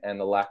Fant and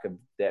the lack of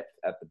depth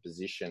at the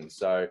position.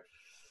 So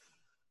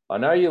I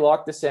know you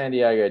like the San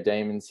Diego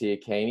Demons here,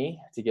 Keeney,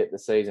 to get the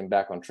season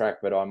back on track,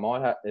 but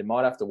it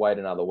might have to wait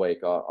another week.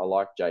 I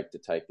like Jake to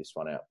take this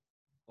one out.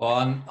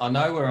 Well, I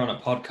know we're on a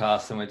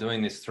podcast and we're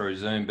doing this through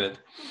Zoom, but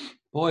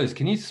boys,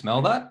 can you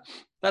smell that?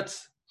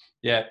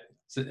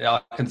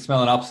 I can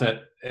smell an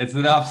upset. It's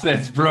an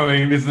upset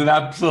brewing. This is an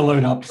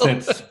absolute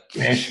upset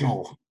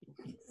special.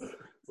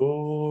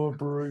 Oh,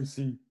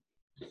 Brucey.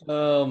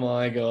 Oh,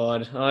 my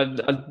God.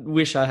 I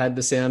wish I had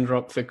the sound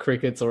drop for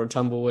crickets or a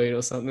tumbleweed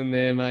or something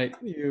there, mate.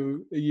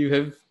 You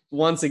have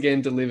once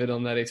again delivered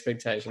on that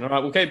expectation. All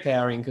right, we'll keep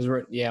powering because we're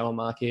at the hour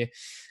mark here.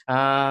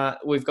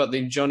 We've got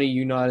the Johnny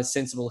United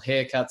Sensible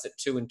Haircuts at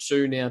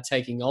 2-2 now,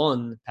 taking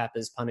on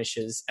Pappers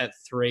Punishers at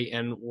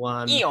 3-1.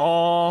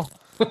 Eeyore.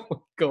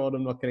 Oh, God,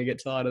 I'm not going to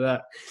get tired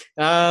of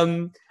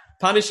that.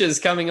 Punishers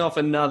coming off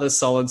another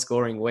solid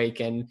scoring week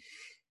and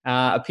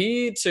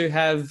appear to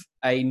have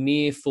a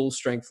near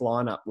full-strength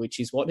lineup, which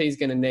is what he's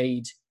going to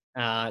need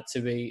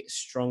to be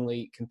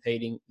strongly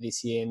competing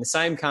this year. And the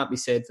same can't be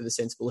said for the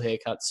Sensible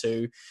Haircuts,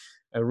 who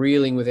are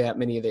reeling without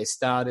many of their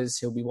starters.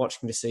 He'll be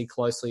watching to see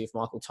closely if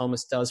Michael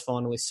Thomas does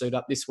finally suit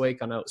up this week.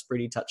 I know it was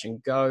pretty touch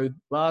and go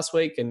last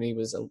week, and he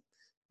was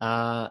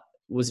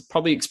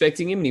probably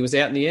expecting him, and he was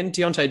out in the end.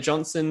 Deontay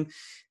Johnson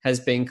has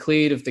been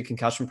cleared of the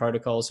concussion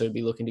protocol, so he'll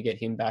be looking to get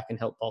him back and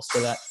help bolster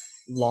that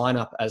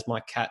lineup as my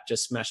cat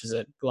just smashes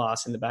a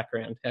glass in the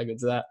background. How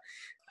good's that?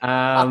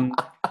 How's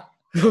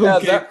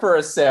that for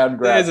a sound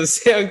grab? There's a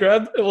sound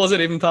grab. It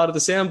wasn't even part of the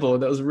soundboard.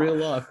 That was real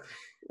life.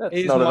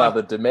 That's not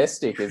another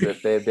domestic, is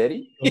it there,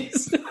 Betty?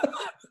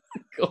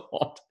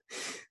 God.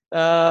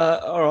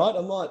 All right,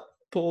 I might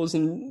pause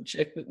and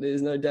check that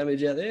there's no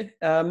damage out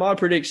there. My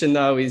prediction,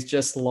 though, is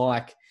just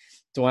like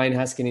Dwayne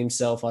Haskin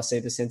himself. I see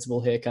the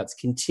Sensible Haircuts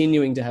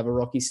continuing to have a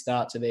rocky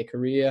start to their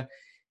career,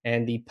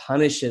 and the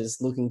Punishers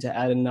looking to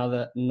add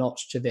another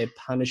notch to their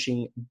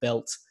punishing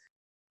belt.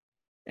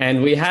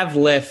 And we have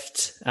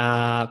left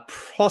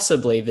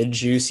possibly the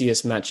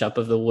juiciest matchup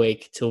of the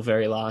week till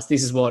very last.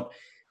 This is what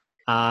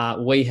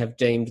we have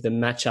deemed the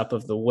matchup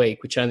of the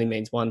week, which only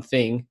means one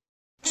thing.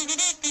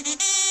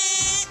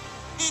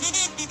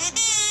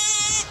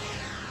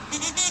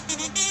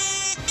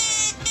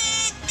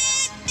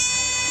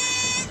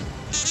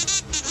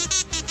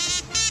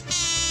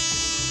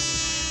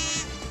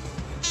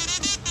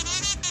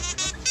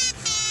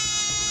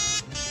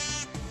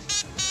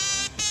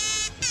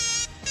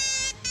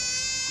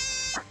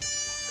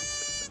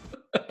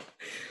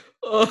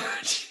 Oh,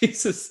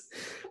 Jesus.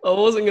 I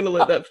wasn't going to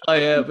let that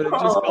play out, but it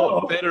just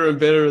got better and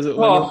better as it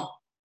went on.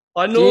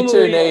 I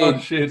normally...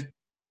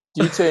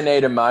 Do you two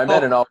need a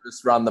moment and I'll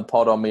just run the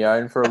pod on my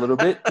own for a little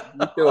bit?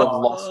 You two have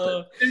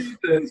lost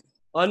it.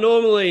 I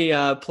normally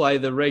play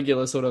the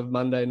regular sort of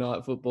Monday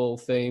Night Football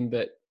theme,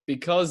 but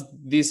because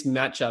this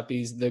matchup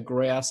is the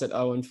Grouse at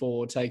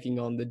 0-4 taking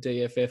on the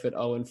DFF at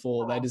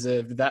 0-4, they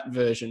deserved that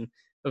version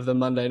of the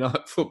Monday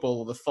Night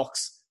Football, the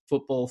Fox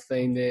football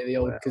theme there, the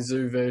old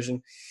Kazoo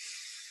version.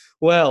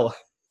 Well,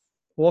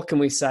 what can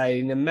we say?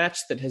 In a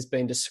match that has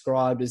been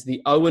described as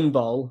the Owen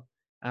Bowl,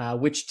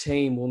 which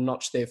team will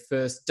notch their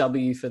first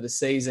W for the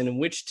season and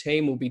which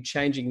team will be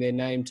changing their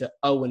name to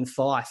Owen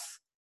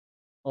Fife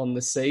on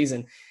the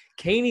season?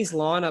 Keeney's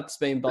lineup's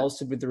been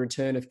bolstered with the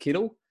return of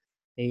Kittle.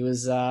 He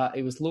was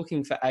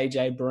looking for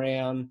AJ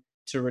Brown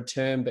to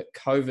return, but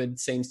COVID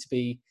seems to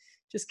be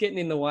just getting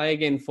in the way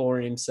again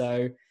for him.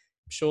 So I'm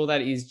sure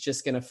that is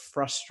just going to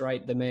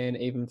frustrate the man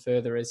even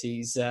further as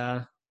he's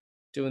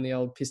doing the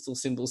old pistol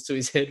symbols to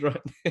his head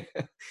right now.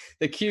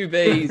 The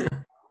QBs,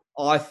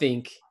 I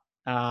think,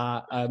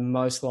 are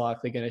most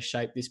likely going to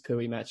shape this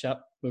Pooey matchup.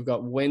 We've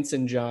got Wentz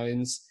and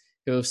Jones,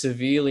 who have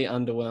severely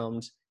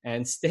underwhelmed,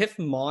 and Steph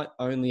might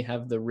only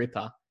have the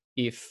ripper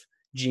if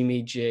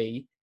Jimmy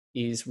G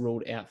is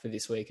ruled out for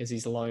this week as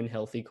his lone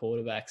healthy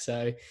quarterback.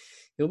 So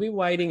he'll be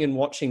waiting and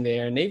watching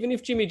there. And even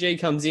if Jimmy G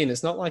comes in,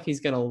 it's not like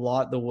he's going to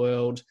light the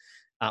world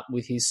up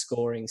with his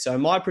scoring. So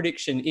my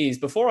prediction is,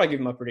 before I give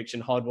my prediction,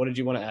 Hod, what did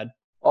you want to add?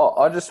 Oh,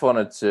 I just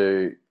wanted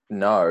to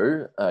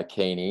know,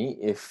 Keeney,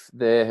 if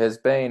there has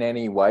been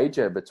any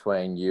wager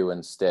between you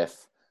and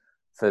Steph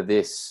for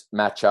this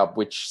matchup,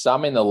 which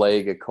some in the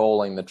league are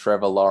calling the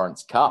Trevor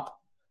Lawrence Cup.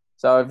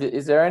 So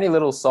is there any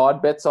little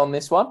side bets on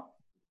this one?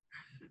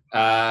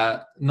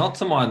 Not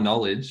to my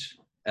knowledge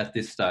at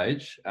this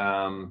stage.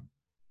 Are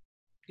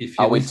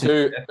we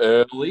too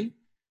early?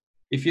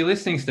 If you're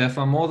listening, Steph,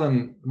 I'm more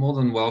than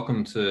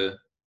welcome to.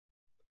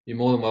 You're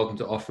more than welcome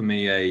to offer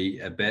me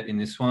a bet in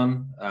this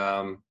one.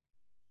 I'm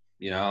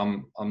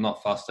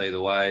not fussed either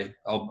way.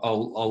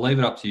 I'll leave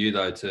it up to you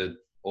though to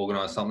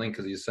organise something,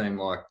 because you seem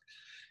like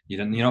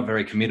you're not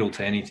very committal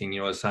to anything.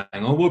 You're always saying,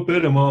 "Oh, what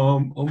bet am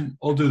I?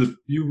 I'll do the.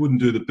 You wouldn't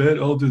do the bet.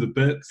 I'll do the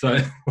bet." So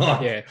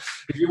yeah,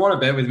 if you want to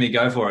bet with me,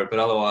 go for it. But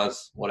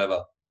otherwise,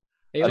 whatever.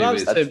 He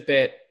loves to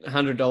bet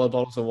 $100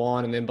 bottles of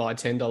wine and then buy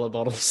 $10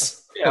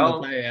 bottles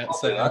on the payout.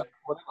 So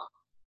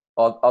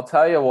I'll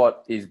tell you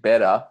what is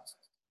better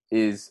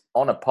is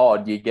on a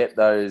pod you get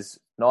those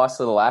nice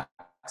little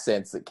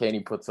accents that Kenny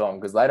puts on,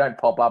 because they don't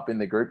pop up in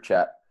the group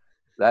chat.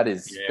 That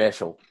is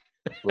special.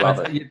 Love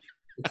it.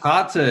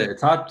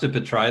 It's hard to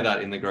portray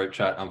that in the group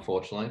chat,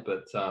 unfortunately.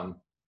 But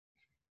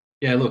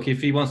look, if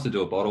he wants to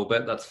do a bottle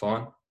bet, that's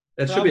fine.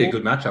 It should be a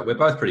good matchup. We're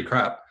both pretty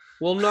crap.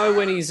 We'll know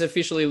when he's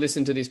officially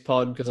listened to this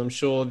pod, because I'm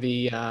sure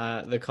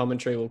the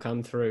commentary will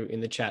come through in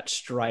the chat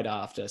straight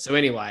after. So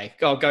anyway,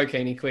 go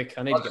Keeney, quick.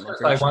 I need to get my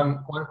prediction.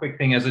 One quick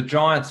thing. As a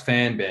Giants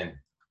fan, Ben,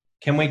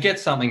 can we get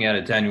something out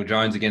of Daniel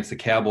Jones against the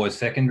Cowboys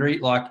secondary?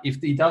 Like,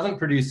 if he doesn't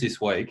produce this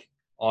week,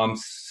 I'm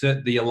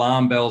certain the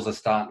alarm bells are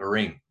starting to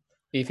ring.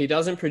 If he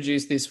doesn't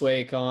produce this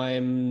week,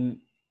 I'm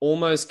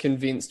almost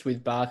convinced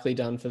with Barkley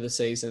done for the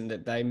season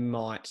that they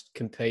might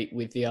compete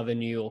with the other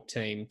New York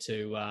team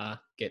to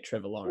get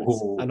Trevor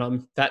Lawrence. Ooh.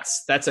 And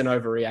that's an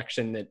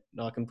overreaction that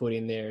I can put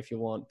in there if you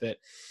want. But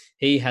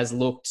he has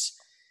looked,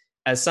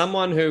 as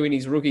someone who in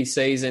his rookie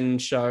season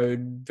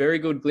showed very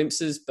good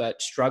glimpses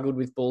but struggled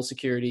with ball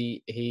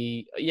security,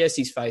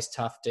 he's faced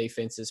tough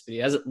defenses, but he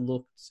hasn't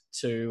looked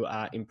to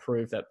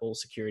improve that ball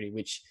security,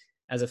 which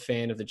as a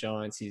fan of the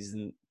Giants is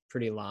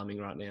pretty alarming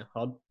right now.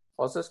 Hod?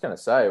 I was just going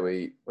to say,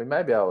 we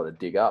may be able to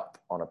dig up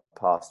on a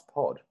past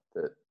pod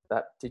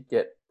that did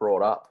get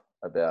brought up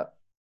about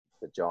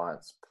the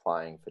Giants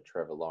playing for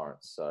Trevor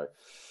Lawrence. So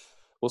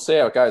we'll see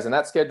how it goes. And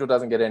that schedule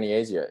doesn't get any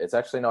easier. It's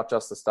actually not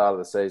just the start of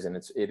the season.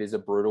 It is a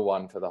brutal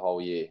one for the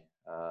whole year.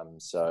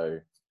 So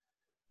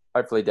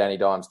hopefully Danny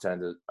Dimes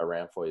turns it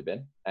around for you,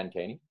 Ben, and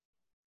Keeney.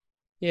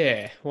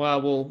 Yeah,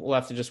 well, we'll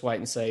have to just wait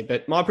and see.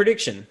 But my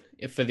prediction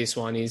for this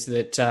one is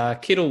that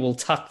Kittle will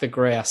tuck the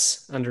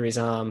grouse under his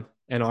arm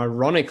and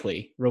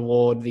ironically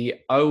reward the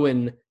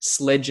Owen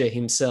Sledger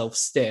himself,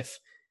 Steph,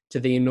 to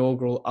the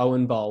inaugural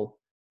Owen Bowl.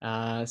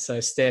 So,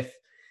 Steph,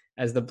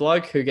 as the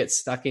bloke who gets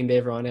stuck into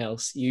everyone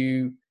else,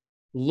 you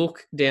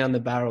look down the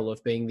barrel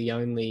of being the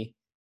only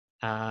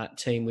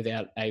team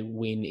without a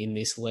win in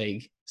this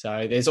league.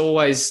 So there's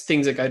always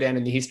things that go down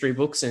in the history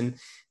books, and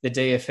the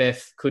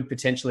DFF could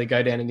potentially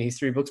go down in the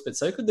history books, but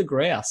so could the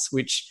Grouse,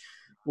 which,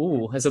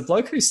 as a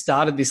bloke who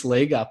started this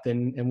league up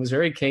and was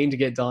very keen to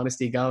get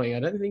Dynasty going, I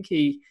don't think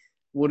he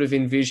would have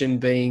envisioned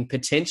being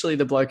potentially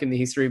the bloke in the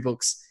history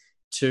books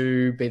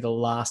to be the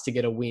last to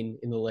get a win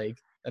in the league.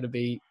 That'd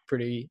be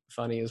pretty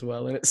funny as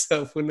well in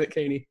itself, wouldn't it,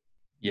 Keeney?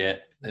 Yeah,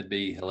 that'd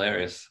be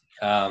hilarious.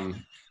 I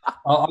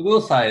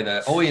will say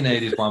that all you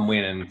need is one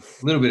win and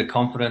a little bit of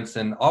confidence,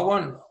 and I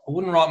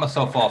wouldn't write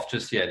myself off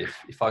just yet.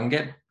 If I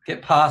can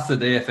get past the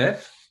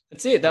DFF.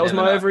 That's it. That was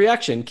my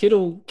overreaction.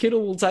 Kittle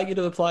will take you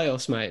to the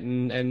playoffs, mate,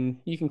 and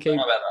you can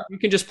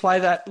just play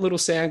that little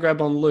sound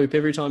grab on loop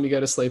every time you go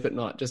to sleep at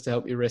night just to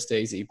help you rest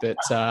easy. But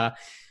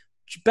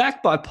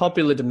back by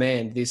popular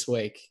demand this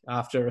week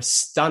after a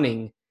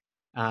stunning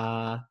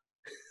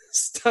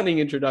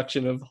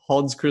introduction of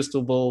Hod's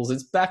Crystal Balls.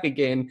 It's back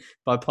again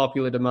by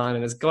popular demand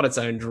and it's got its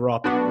own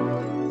drop.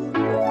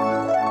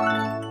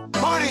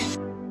 Marty,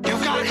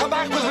 you've got to come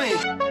back with me.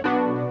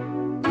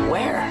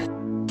 Where?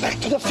 Back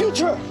to the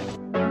future.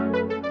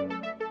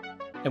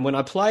 And when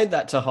I played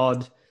that to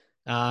Hod,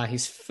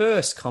 his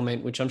first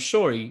comment, which I'm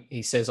sure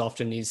he says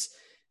often, is,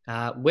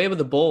 where were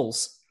the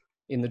balls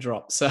in the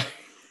drop? So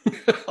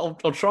I'll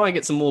try and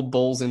get some more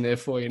balls in there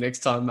for you next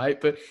time,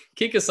 mate. But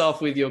kick us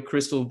off with your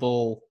crystal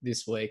ball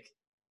this week.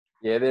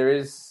 Yeah, there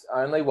is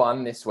only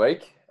one this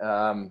week.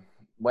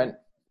 Went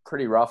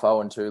pretty rough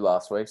 0-2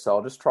 last week, so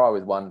I'll just try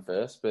with one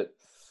first. But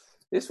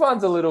this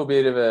one's a little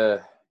bit of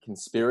a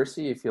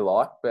conspiracy, if you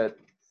like. But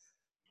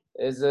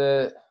there's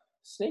a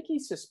sneaky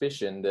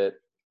suspicion that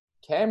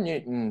Cam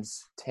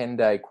Newton's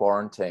 10-day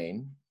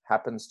quarantine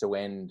happens to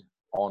end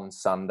on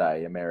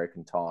Sunday,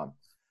 American time.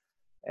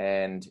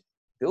 And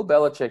Bill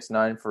Belichick's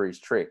known for his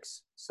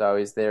tricks. So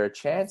is there a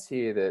chance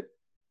here that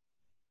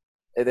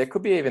there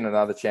could be even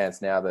another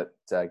chance now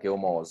that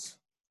Gilmore's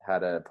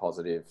had a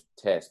positive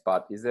test,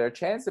 but is there a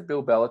chance that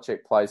Bill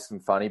Belichick plays some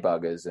funny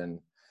buggers and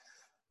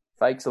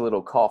fakes a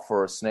little cough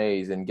or a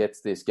sneeze and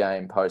gets this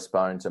game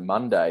postponed to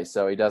Monday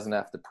so he doesn't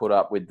have to put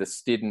up with the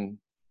Stidden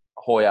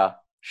Hoyer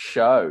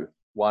show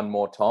one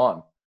more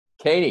time?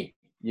 Keeney,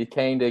 you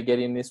keen to get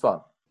in this one?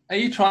 Are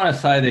you trying to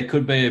say there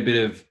could be a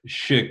bit of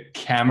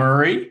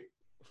chicanery?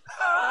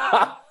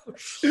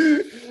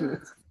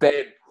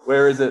 Ben,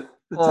 where is it?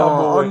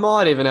 I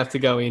might even have to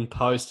go in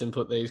post and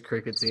put these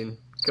crickets in.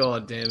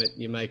 God damn it,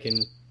 you're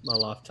making my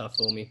life tough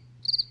for me.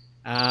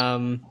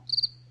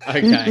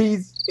 Okay.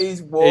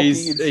 He's walking.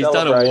 He's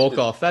done a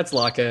walk-off. That's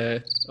like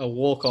a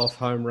walk-off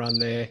home run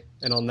there.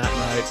 And on that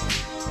note,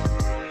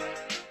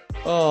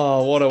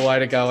 oh, what a way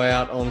to go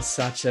out on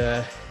such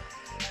a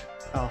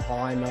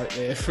high note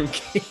there from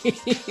King.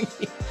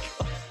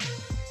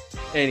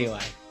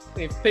 Anyway,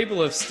 if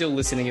people are still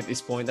listening at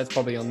this point, that's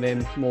probably on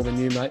them more than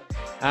you, mate.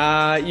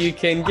 You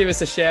can give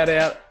us a shout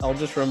out. I'll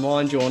just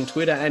remind you on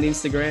Twitter and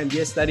Instagram.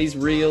 Yes, that is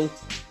real,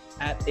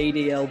 at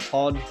EDL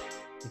Pod.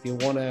 If you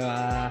want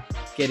to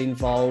get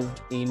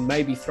involved in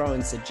maybe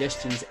throwing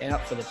suggestions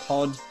out for the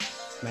pod,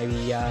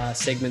 maybe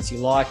segments you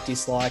like,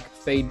 dislike,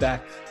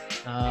 feedback,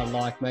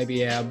 like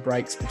maybe our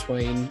breaks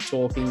between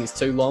talking is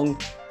too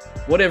long.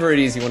 Whatever it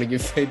is you want to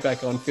give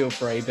feedback on, feel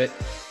free. But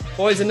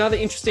boys, another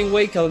interesting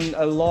week on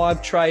a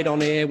live trade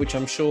on air, which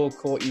I'm sure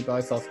caught you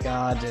both off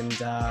guard. And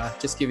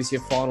just give us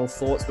your final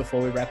thoughts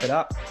before we wrap it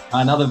up.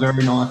 Another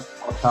very nice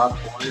podcast,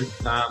 boys.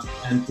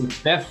 And to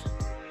Steph,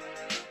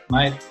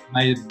 mate,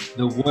 may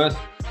the worst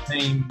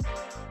team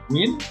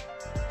win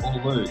or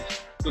lose.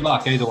 Good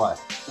luck either way.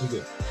 Be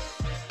good.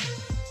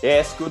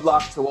 Yes, good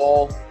luck to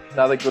all.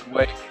 Another good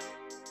week.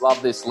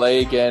 Love this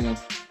league, and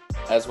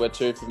as we're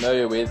too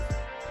familiar with,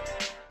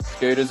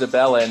 Scooters a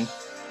bell end.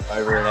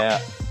 Over and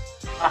out.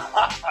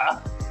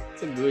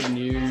 It's a good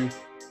new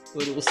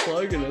little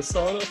slogan to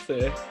sign off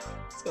there.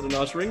 It's got a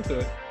nice ring to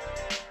it.